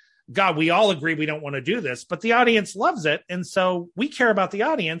 God, we all agree we don't want to do this, but the audience loves it. And so we care about the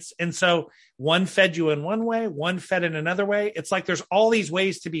audience. And so one fed you in one way, one fed in another way. It's like there's all these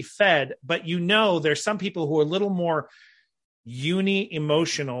ways to be fed, but there's some people who are a little more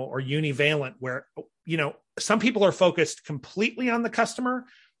uni-emotional or univalent, where, some people are focused completely on the customer.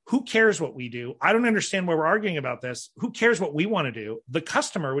 Who cares what we do? I don't understand why we're arguing about this. Who cares what we want to do? The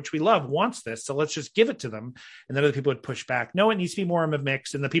customer, which we love, wants this. So let's just give it to them. And then other people would push back. No, it needs to be more of a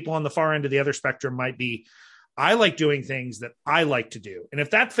mix. And the people on the far end of the other spectrum might be, I like doing things that I like to do. And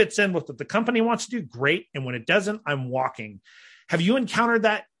if that fits in with what the company wants to do, great. And when it doesn't, I'm walking. Have you encountered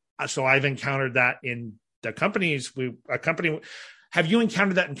that? So I've encountered that in the companies. Have you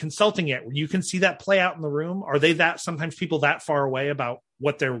encountered that in consulting yet, where you can see that play out in the room? Are they sometimes people that far away about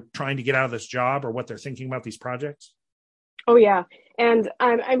what they're trying to get out of this job or what they're thinking about these projects? Oh yeah. And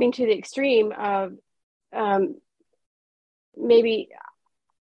I mean, to the extreme of maybe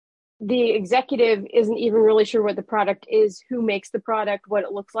the executive isn't even really sure what the product is, who makes the product, what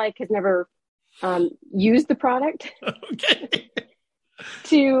it looks like, has never used the product. Okay.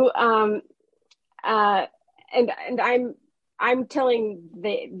 To and I'm telling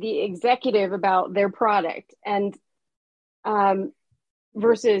the executive about their product, and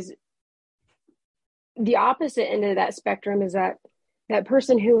versus the opposite end of that spectrum is that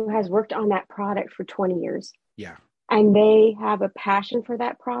person who has worked on that product for 20 years. Yeah. And they have a passion for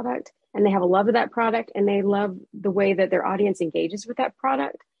that product, and they have a love of that product, and they love the way that their audience engages with that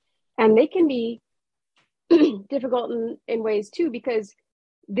product. And they can be difficult in ways too, because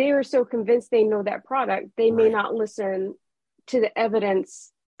they are so convinced they know that product, they may not listen to the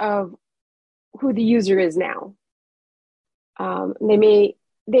evidence of who the user is now.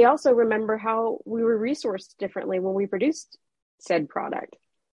 They also remember how we were resourced differently when we produced said product.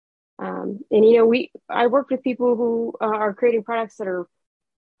 I worked with people who are creating products that are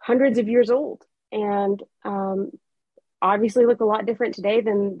hundreds of years old, and obviously look a lot different today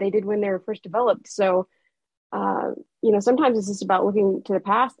than they did when they were first developed. So, sometimes it's just about looking to the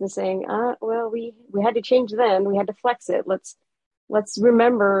past and saying, well, we had to change then, we had to flex it. Let's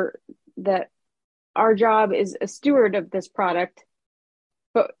remember that our job is a steward of this product,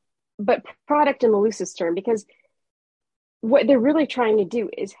 but product in the loosest term, because what they're really trying to do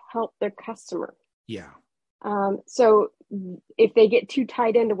is help their customer. Yeah. So if they get too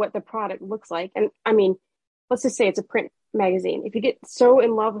tied into what the product looks like, and I mean, let's just say it's a print magazine. If you get so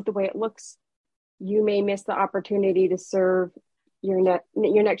in love with the way it looks, you may miss the opportunity to serve your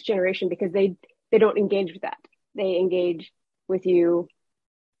next generation, because they don't engage with that. They engage with you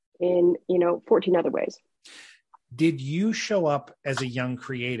in 14 other ways. Did you show up as a young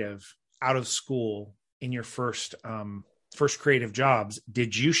creative out of school in your first creative jobs?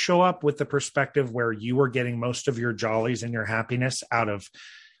 Did you show up with the perspective where you were getting most of your jollies and your happiness out of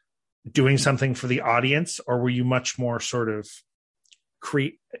doing something for the audience, or were you much more sort of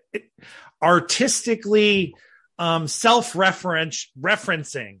artistically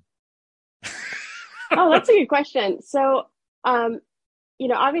self-referencing? Oh, that's a good question. So,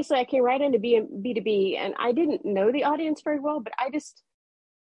 obviously I came right into B2B, and I didn't know the audience very well, but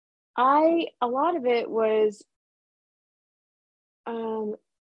a lot of it was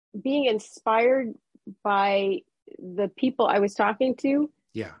being inspired by the people I was talking to.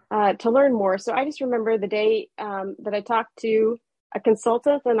 Yeah. To learn more. So I just remember the day that I talked to a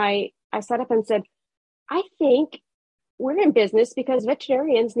consultant, and I sat up and said, I think we're in business because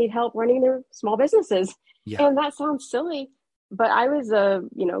veterinarians need help running their small businesses. Yeah. And that sounds silly, but I was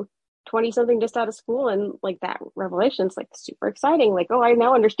 20 something just out of school, and like that revelation's like super exciting. Like, oh, I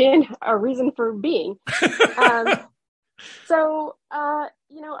now understand our reason for being. So, I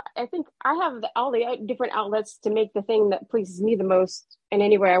think I have all the different outlets to make the thing that pleases me the most in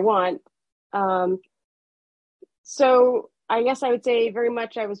any way I want. So I guess I would say very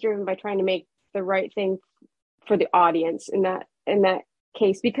much I was driven by trying to make the right thing for the audience in that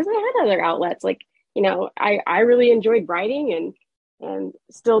case, because I had other outlets. Like, I really enjoyed writing and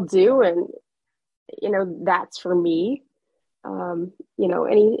still do, and that's for me.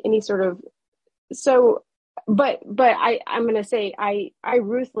 Any sort of, so, but I'm gonna say I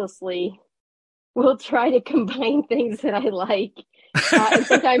ruthlessly will try to combine things that I like, and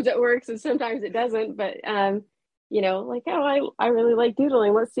sometimes it works and sometimes it doesn't. But like, oh, I really like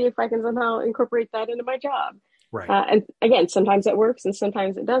doodling. Let's see if I can somehow incorporate that into my job. Right. And again, sometimes it works and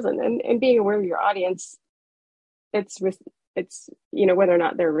sometimes it doesn't. And being aware of your audience, it's whether or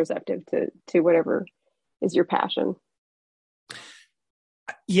not they're receptive to whatever is your passion.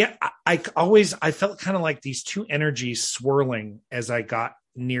 Yeah, I felt kind of like these two energies swirling as I got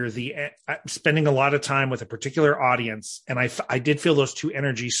near the spending a lot of time with a particular audience. And I did feel those two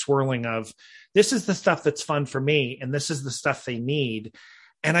energies swirling of, this is the stuff that's fun for me, and this is the stuff they need.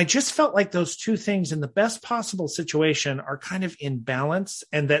 And I just felt like those two things in the best possible situation are kind of in balance.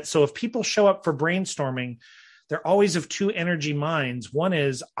 And that, so if people show up for brainstorming, they're always of two energy minds. One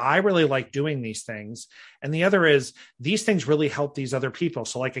is, I really like doing these things. And the other is, these things really help these other people.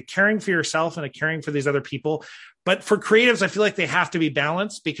 So like a caring for yourself and a caring for these other people. But for creatives, I feel like they have to be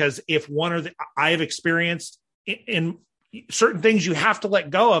balanced, because if I have experienced in certain things you have to let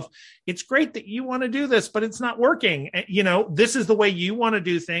go of. It's great that you want to do this, but it's not working. This is the way you want to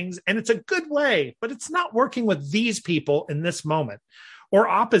do things, and it's a good way, but it's not working with these people in this moment. Or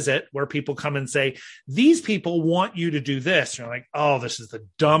opposite, where people come and say, these people want you to do this. You're like, oh, this is the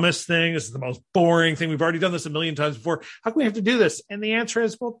dumbest thing. This is the most boring thing. We've already done this a million times before. How can we have to do this? And the answer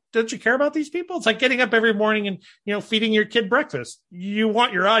is, well, don't you care about these people? It's like getting up every morning and, feeding your kid breakfast. You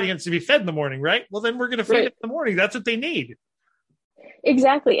want your audience to be fed in the morning, right? Well, then we're going to feed it in the morning. That's what they need.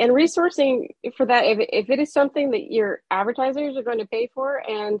 Exactly. And resourcing for that, if it is something that your advertisers are going to pay for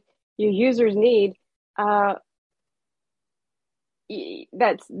and your users need,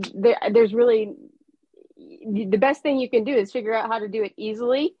 there's really, the best thing you can do is figure out how to do it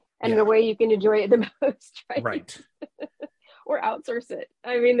easily and the way you can enjoy it the most, right? Or outsource it.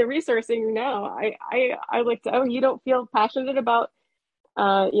 I mean, the resourcing now, I like to, you don't feel passionate about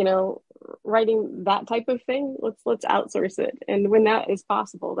writing that type of thing, let's outsource it. And when that is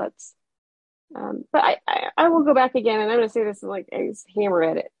possible, that's but I will go back again, and I'm going to say this like I just hammer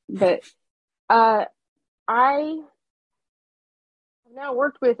at it, but I now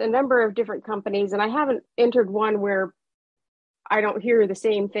worked with a number of different companies, and I haven't entered one where I don't hear the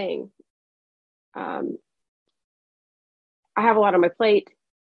same thing. I have a lot on my plate.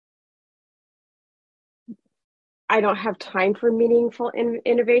 I don't have time for meaningful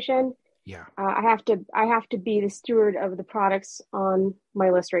innovation. Yeah. I have to be the steward of the products on my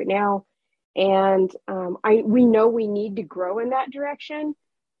list right now. And we know we need to grow in that direction.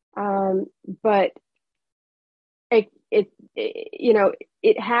 But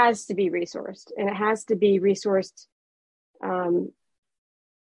it has to be resourced, and it has to be resourced.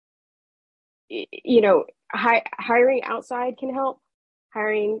 Hiring outside can help.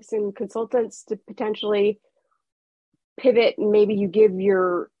 Hiring some consultants to potentially pivot, and maybe you give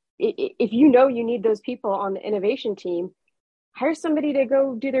if you need those people on the innovation team, hire somebody to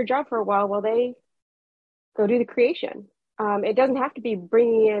go do their job for a while they go do the creation. It doesn't have to be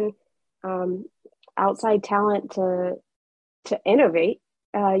bringing in outside talent to innovate.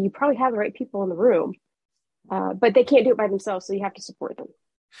 You probably have the right people in the room, but they can't do it by themselves, so you have to support them.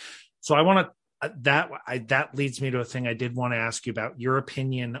 So I want to that leads me to a thing I did want to ask you about, your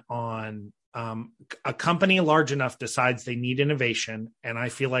opinion on a company large enough decides they need innovation. And I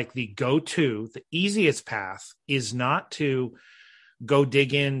feel like the easiest path is not to go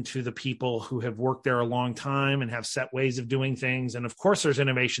dig into the people who have worked there a long time and have set ways of doing things. And of course there's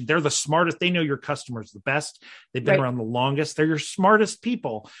innovation. They're the smartest. They know your customers the best. They've been around the longest. They're your smartest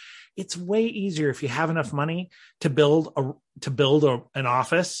people. It's way easier if you have enough money to build an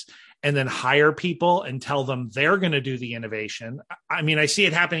office and then hire people and tell them they're going to do the innovation. I mean, I see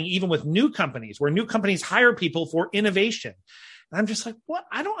it happening even with new companies, where new companies hire people for innovation. And I'm just like, what?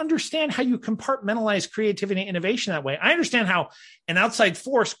 I don't understand how you compartmentalize creativity and innovation that way. I understand how an outside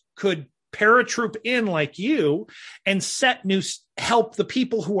force could paratroop in like you and help the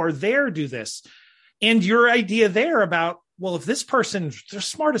people who are there do this. And your idea there about, well, if this person's the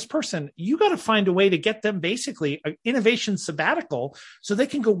smartest person, you got to find a way to get them basically an innovation sabbatical so they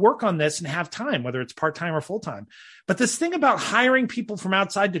can go work on this and have time, whether it's part-time or full-time. But this thing about hiring people from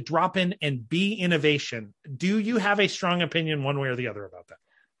outside to drop in and be innovation, do you have a strong opinion one way or the other about that?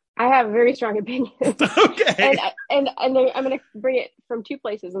 I have a very strong opinion, Okay. I'm going to bring it from two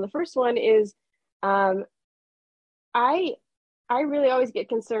places. And the first one is, um, I I really always get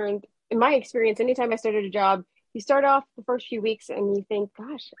concerned. In my experience, anytime I started a job, you start off the first few weeks and you think,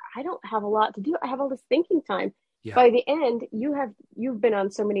 "Gosh, I don't have a lot to do. I have all this thinking time." Yeah. By the end, you've been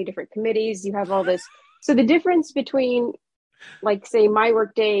on so many different committees. You have all this. So the difference between, like, say, my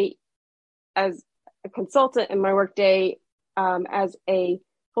workday as a consultant and my workday as a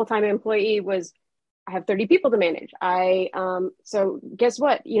full time employee was I have 30 people to manage. So guess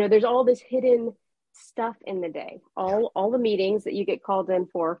what? There's all this hidden stuff in the day, Yeah. all the meetings that you get called in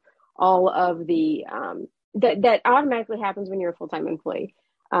for, all of the that automatically happens when you're a full time employee.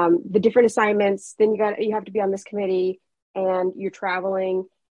 The different assignments, then you have to be on this committee, and you're traveling,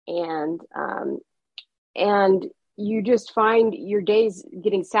 and you just find your days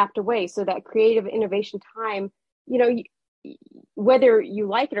getting sapped away. So that creative innovation time, you know, whether you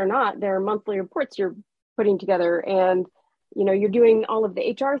like it or not, there are monthly reports you're putting together, and you're doing all of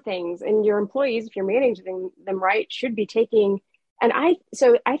the HR things, and your employees, if you're managing them right, should be taking. I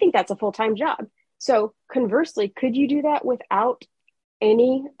think that's a full-time job. So conversely, could you do that without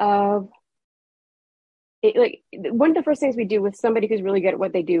any of it? Like, one of the first things we do with somebody who's really good at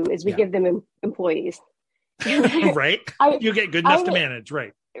what they do is we Yeah. give them employees. Right. I, You get good enough to I, manage.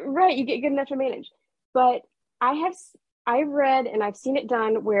 Right. right, you get good enough to manage. But I have, I've read and I've seen it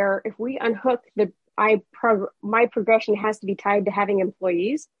done where if we unhook my progression has to be tied to having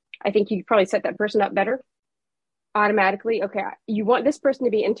employees. I think you probably set that person up better automatically. Okay, you want this person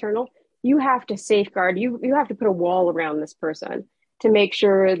to be internal. You have to safeguard. You have to put a wall around this person to make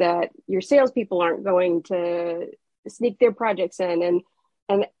sure that your salespeople aren't going to sneak their projects in,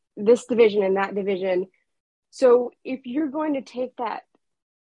 and this division and that division. So if you're going to take that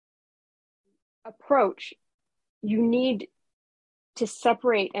approach, you need to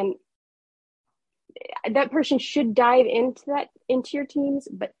separate, and that person should dive into your teams,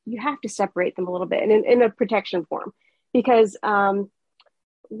 but you have to separate them a little bit in a protection form, because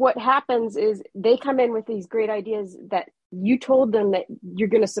what happens is they come in with these great ideas that you told them that you're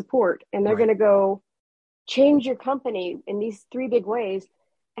going to support, and they're Right. going to go change your company in these three big ways.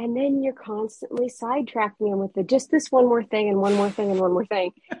 And then you're constantly sidetracking them with just this one more thing and one more thing and one more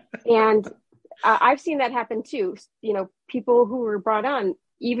thing. And I've seen that happen too. People who were brought on,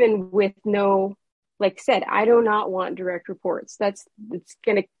 even with no, like I said, I do not want direct reports. It's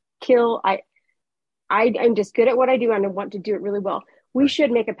going to kill. I'm just good at what I do, and I want to do it really well. We Right.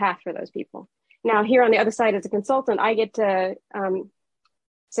 should make a path for those people. Now, here on the other side, as a consultant, I get to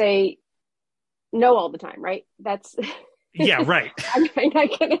say no all the time, right? That's Yeah. Right. I'm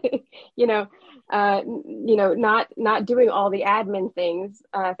not gonna, not doing all the admin things.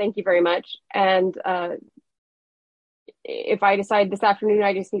 Thank you very much. And if I decide this afternoon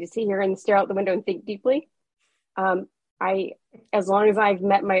I just need to sit here and stare out the window and think deeply, I, as long as I've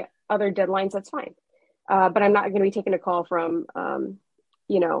met my other deadlines, that's fine. But I'm not going to be taking a call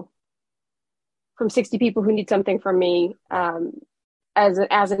you know, from 60 people who need something from me, as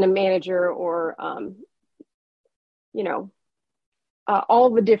a manager, or all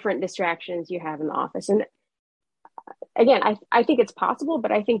the different distractions you have in the office. And again, I think it's possible,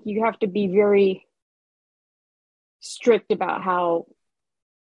 but I think you have to be very strict about how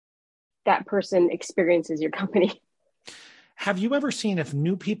that person experiences your company. Have you ever seen, if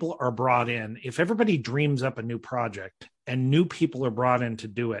new people are brought in, if everybody dreams up a new project and new people are brought in to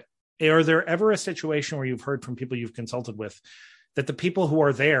do it, are there ever a situation where you've heard from people you've consulted with that the people who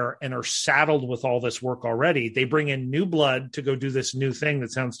are there and are saddled with all this work already, they bring in new blood to go do this new thing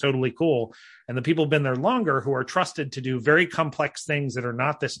that sounds totally cool, and the people who've been there longer, who are trusted to do very complex things that are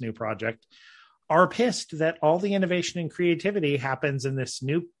not this new project, are pissed that all the innovation and creativity happens in this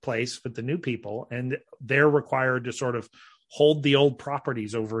new place with the new people, and they're required to sort of hold the old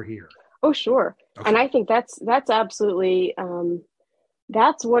properties over here? Oh, sure. Okay. And I think that's absolutely,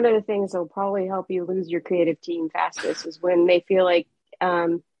 that's one of the things that will probably help you lose your creative team fastest, is when they feel like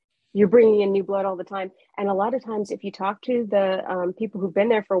you're bringing in new blood all the time. And a lot of times, if you talk to the people who've been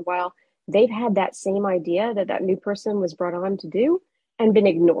there for a while, they've had that same idea that new person was brought on to do and been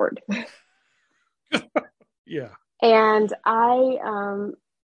ignored. Yeah. And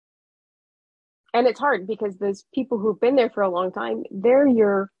and it's hard because those people who've been there for a long time, they're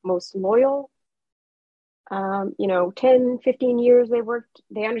your most loyal. 10, 15 years they've worked,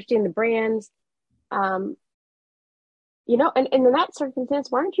 they understand the brands. And in that circumstance,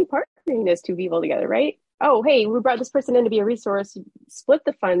 why aren't you partnering those two people together, right? Oh, hey, we brought this person in to be a resource, split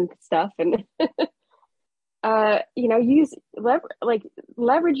the fun stuff, and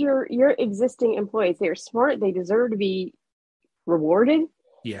leverage your existing employees. They're smart, they deserve to be rewarded.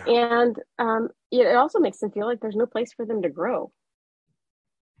 Yeah. And it also makes them feel like there's no place for them to grow.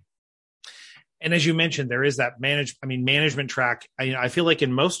 And as you mentioned, there is that management track. I feel like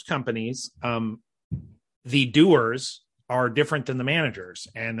in most companies, the doers are different than the managers.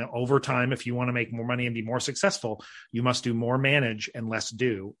 And over time, if you want to make more money and be more successful, you must do more manage and less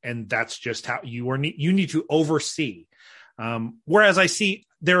do. And that's just how you need to oversee. Whereas I see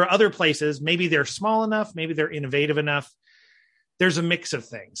there are other places, maybe they're small enough, maybe they're innovative enough. There's a mix of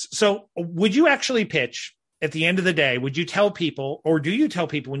things. So would you actually pitch at the end of the day? Would you tell people, or do you tell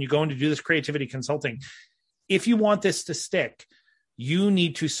people when you go in to do this creativity consulting, if you want this to stick, you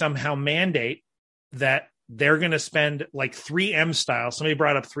need to somehow mandate that they're going to spend like 3M style. Somebody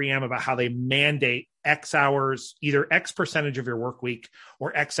brought up 3M about how they mandate X hours, either X percentage of your work week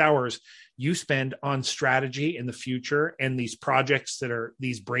or X hours you spend on strategy in the future and these projects that are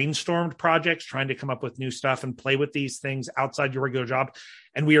these brainstormed projects, trying to come up with new stuff and play with these things outside your regular job.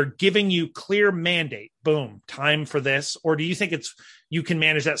 And we are giving you clear mandate, boom, time for this. Or do you think you can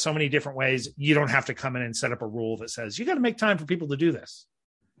manage that so many different ways? You don't have to come in and set up a rule that says you got to make time for people to do this.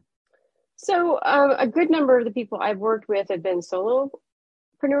 So a good number of the people I've worked with have been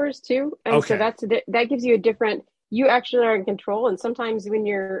solopreneurs too. And okay. So that gives you you actually are in control. And sometimes when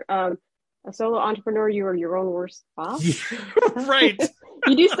you're a solo entrepreneur, you are your own worst boss. Yeah, right.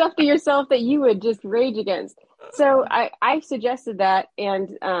 You do stuff to yourself that you would just rage against. So I've suggested that.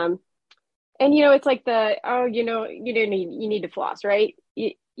 And it's like you need to floss, right?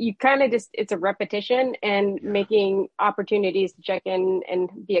 You kind of it's a repetition and making opportunities to check in and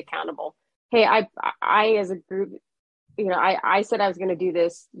be accountable. Hey, I as a group, I said I was going to do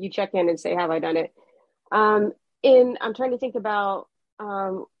this. You check in and say, have I done it? I'm trying to think about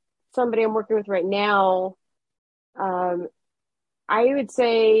somebody I'm working with right now. I would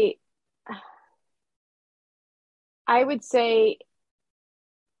say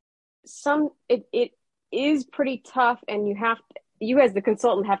it is pretty tough, and you as the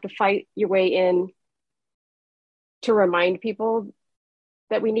consultant have to fight your way in to remind people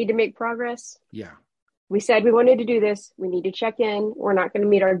that we need to make progress. Yeah. We said we wanted to do this. We need to check in. We're not going to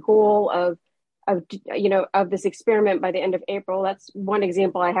meet our goal of this experiment by the end of April. That's one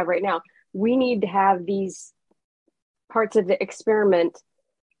example I have right now. We need to have these parts of the experiment,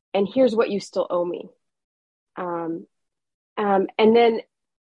 and here's what you still owe me. And then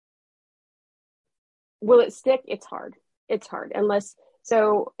will it stick? It's hard.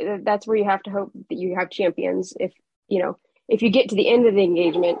 So that's where you have to hope that you have champions. If you get to the end of the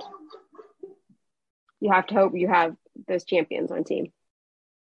engagement, you have to hope you have those champions on team.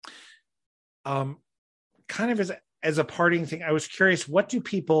 Kind of as a parting thing, I was curious, what do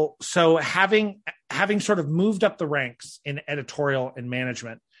people, so having sort of moved up the ranks in editorial and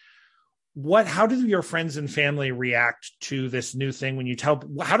management, how do your friends and family react to this new thing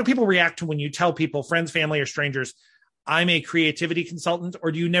how do people react to when you tell people, friends, family, or strangers, I'm a creativity consultant?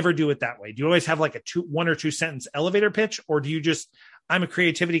 Or do you never do it that way? Do you always have like a 1 or 2 sentence elevator pitch? Or do you just, I'm a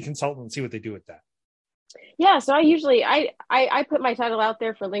creativity consultant, and see what they do with that? Yeah. So I usually, I put my title out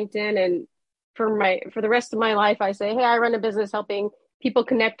there for LinkedIn, and for the rest of my life, I say, hey, I run a business helping people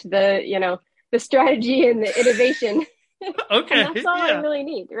connect the strategy and the innovation. Okay. And that's all I really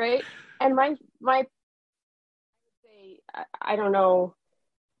need. Right. And I don't know.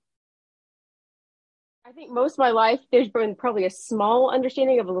 I think most of my life, there's been probably a small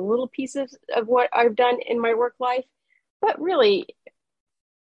understanding of the little pieces of what I've done in my work life. But really,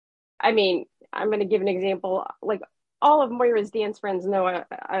 I mean, I'm going to give an example. Like all of Moira's dance friends know,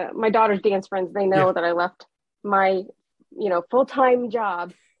 my daughter's dance friends, they know that I left my, full-time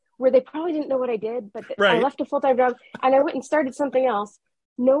job where they probably didn't know what I did, but I left a full-time job and I went and started something else.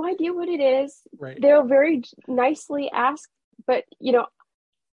 No idea what it is. Right. They'll very nicely ask, but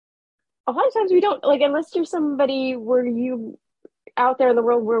a lot of times we don't, like, unless you're somebody where you out there in the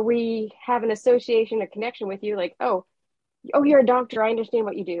world where we have an association, a connection with you, like, oh, you're a doctor, I understand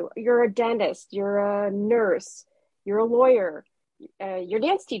what you do. You're a dentist, you're a nurse, you're a lawyer, you're a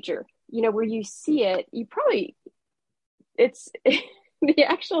dance teacher, where you see it, you probably, it's, the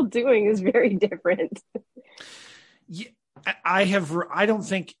actual doing is very different. Yeah, I don't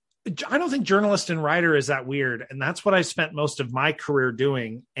think journalist and writer is that weird. And that's what I spent most of my career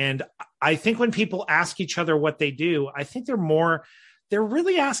doing. And I think when people ask each other what they do, I think they're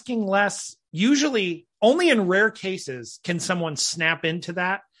really asking less. Usually only in rare cases can someone snap into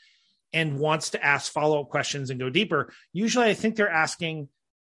that and wants to ask follow-up questions and go deeper. Usually I think they're asking,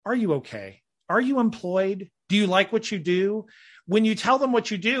 are you okay? Are you employed? Do you like what you do? When you tell them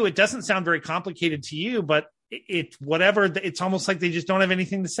what you do, it doesn't sound very complicated to you, but whatever. It's almost like they just don't have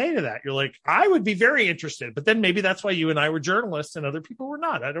anything to say to that. You're like, I would be very interested, but then maybe that's why you and I were journalists and other people were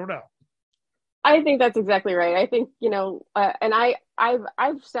not. I don't know. I think that's exactly right. I think, and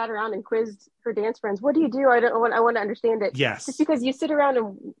I've sat around and quizzed her dance friends. What do you do? I want to understand it. Just Yes. because you sit around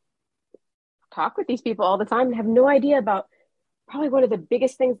and talk with these people all the time and have no idea about probably one of the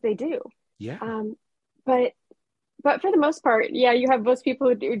biggest things they do. Yeah. But for the most part, yeah, you have most people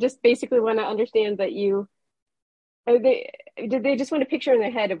who just basically want to understand that they just want a picture in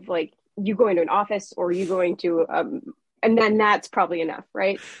their head of like you going to an office or you going to and then that's probably enough,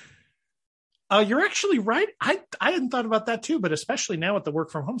 right? You're actually right. I hadn't thought about that too, but especially now with the work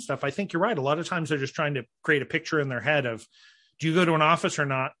from home stuff, I think you're right. A lot of times they're just trying to create a picture in their head of, do you go to an office or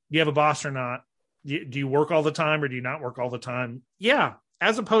not? Do you have a boss or not? Do you work all the time or do you not work all the time? Yeah.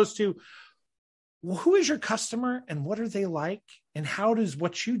 As opposed to, well, who is your customer and what are they like? And how does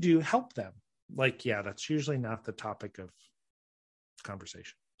what you do help them? Like, yeah, that's usually not the topic of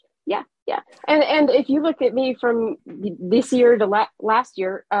conversation. Yeah, yeah. And if you look at me from this year to last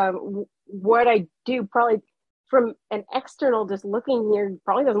year, what I do probably from an external just looking here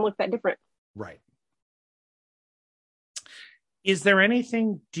probably doesn't look that different. Right. Is there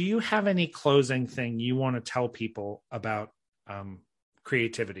anything, do you have any closing thing you want to tell people about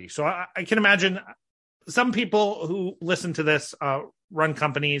creativity? So I can imagine some people who listen to this run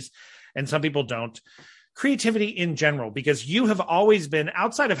companies and some people don't. Creativity in general, because you have always been,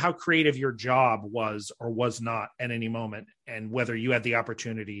 outside of how creative your job was or was not at any moment, and whether you had the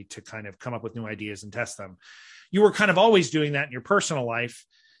opportunity to kind of come up with new ideas and test them, you were kind of always doing that in your personal life.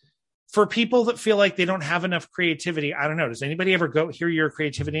 For people that feel like they don't have enough creativity, I don't know. Does anybody ever go hear you're a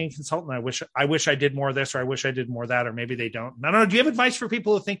creativity consultant? I wish I did more of this, or I wish I did more of that, or maybe they don't. I don't know. Do you have advice for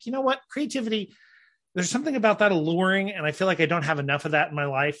people who think, you know what, creativity, there's something about that alluring, and I feel like I don't have enough of that in my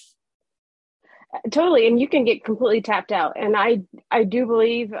life? Totally, and you can get completely tapped out. And I do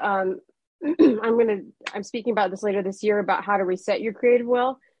believe I'm speaking about this later this year about how to reset your creative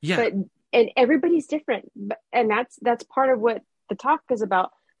well. Yeah. But and everybody's different, and that's part of what the talk is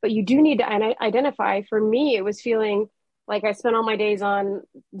about. But you do need to identify. For me, it was feeling like I spent all my days on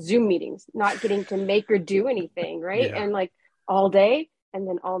Zoom meetings, not getting to make or do anything, right? Yeah. And like all day and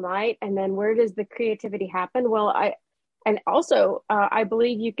then all night, and then where does the creativity happen? Well, I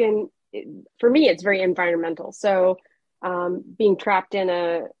believe you can. For me, it's very environmental. So being trapped in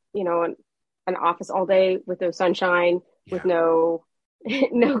an office all day with no sunshine, Yeah. with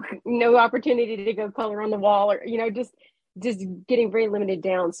no opportunity to go color on the wall, or just getting very limited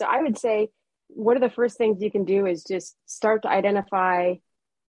down. So I would say one of the first things you can do is just start to identify.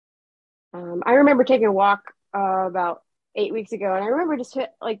 I remember taking a walk about 8 weeks ago, and I remember just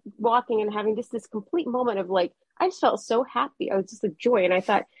like walking and having just this complete moment of like, I just felt so happy. I was just a joy, and I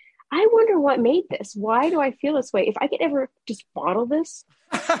thought, I wonder what made this. Why do I feel this way? If I could ever just bottle this,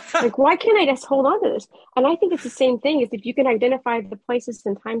 like, why can't I just hold on to this? And I think it's the same thing is if you can identify the places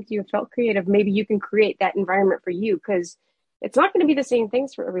and times you have felt creative, maybe you can create that environment for you, because it's not going to be the same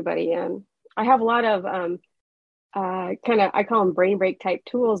things for everybody. And I have a lot of I call them brain break type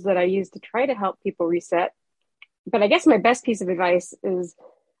tools that I use to try to help people reset. But I guess my best piece of advice is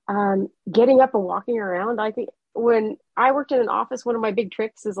getting up and walking around. I think when I worked in an office, one of my big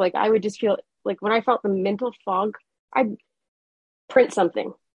tricks is like I would just feel like when I felt the mental fog, I'd print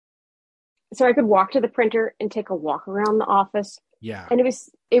something. So I could walk to the printer and take a walk around the office. Yeah. And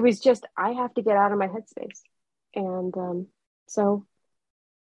it was just, I have to get out of my headspace. And so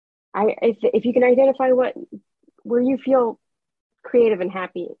if you can identify where you feel creative and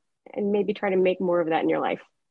happy, and maybe try to make more of that in your life.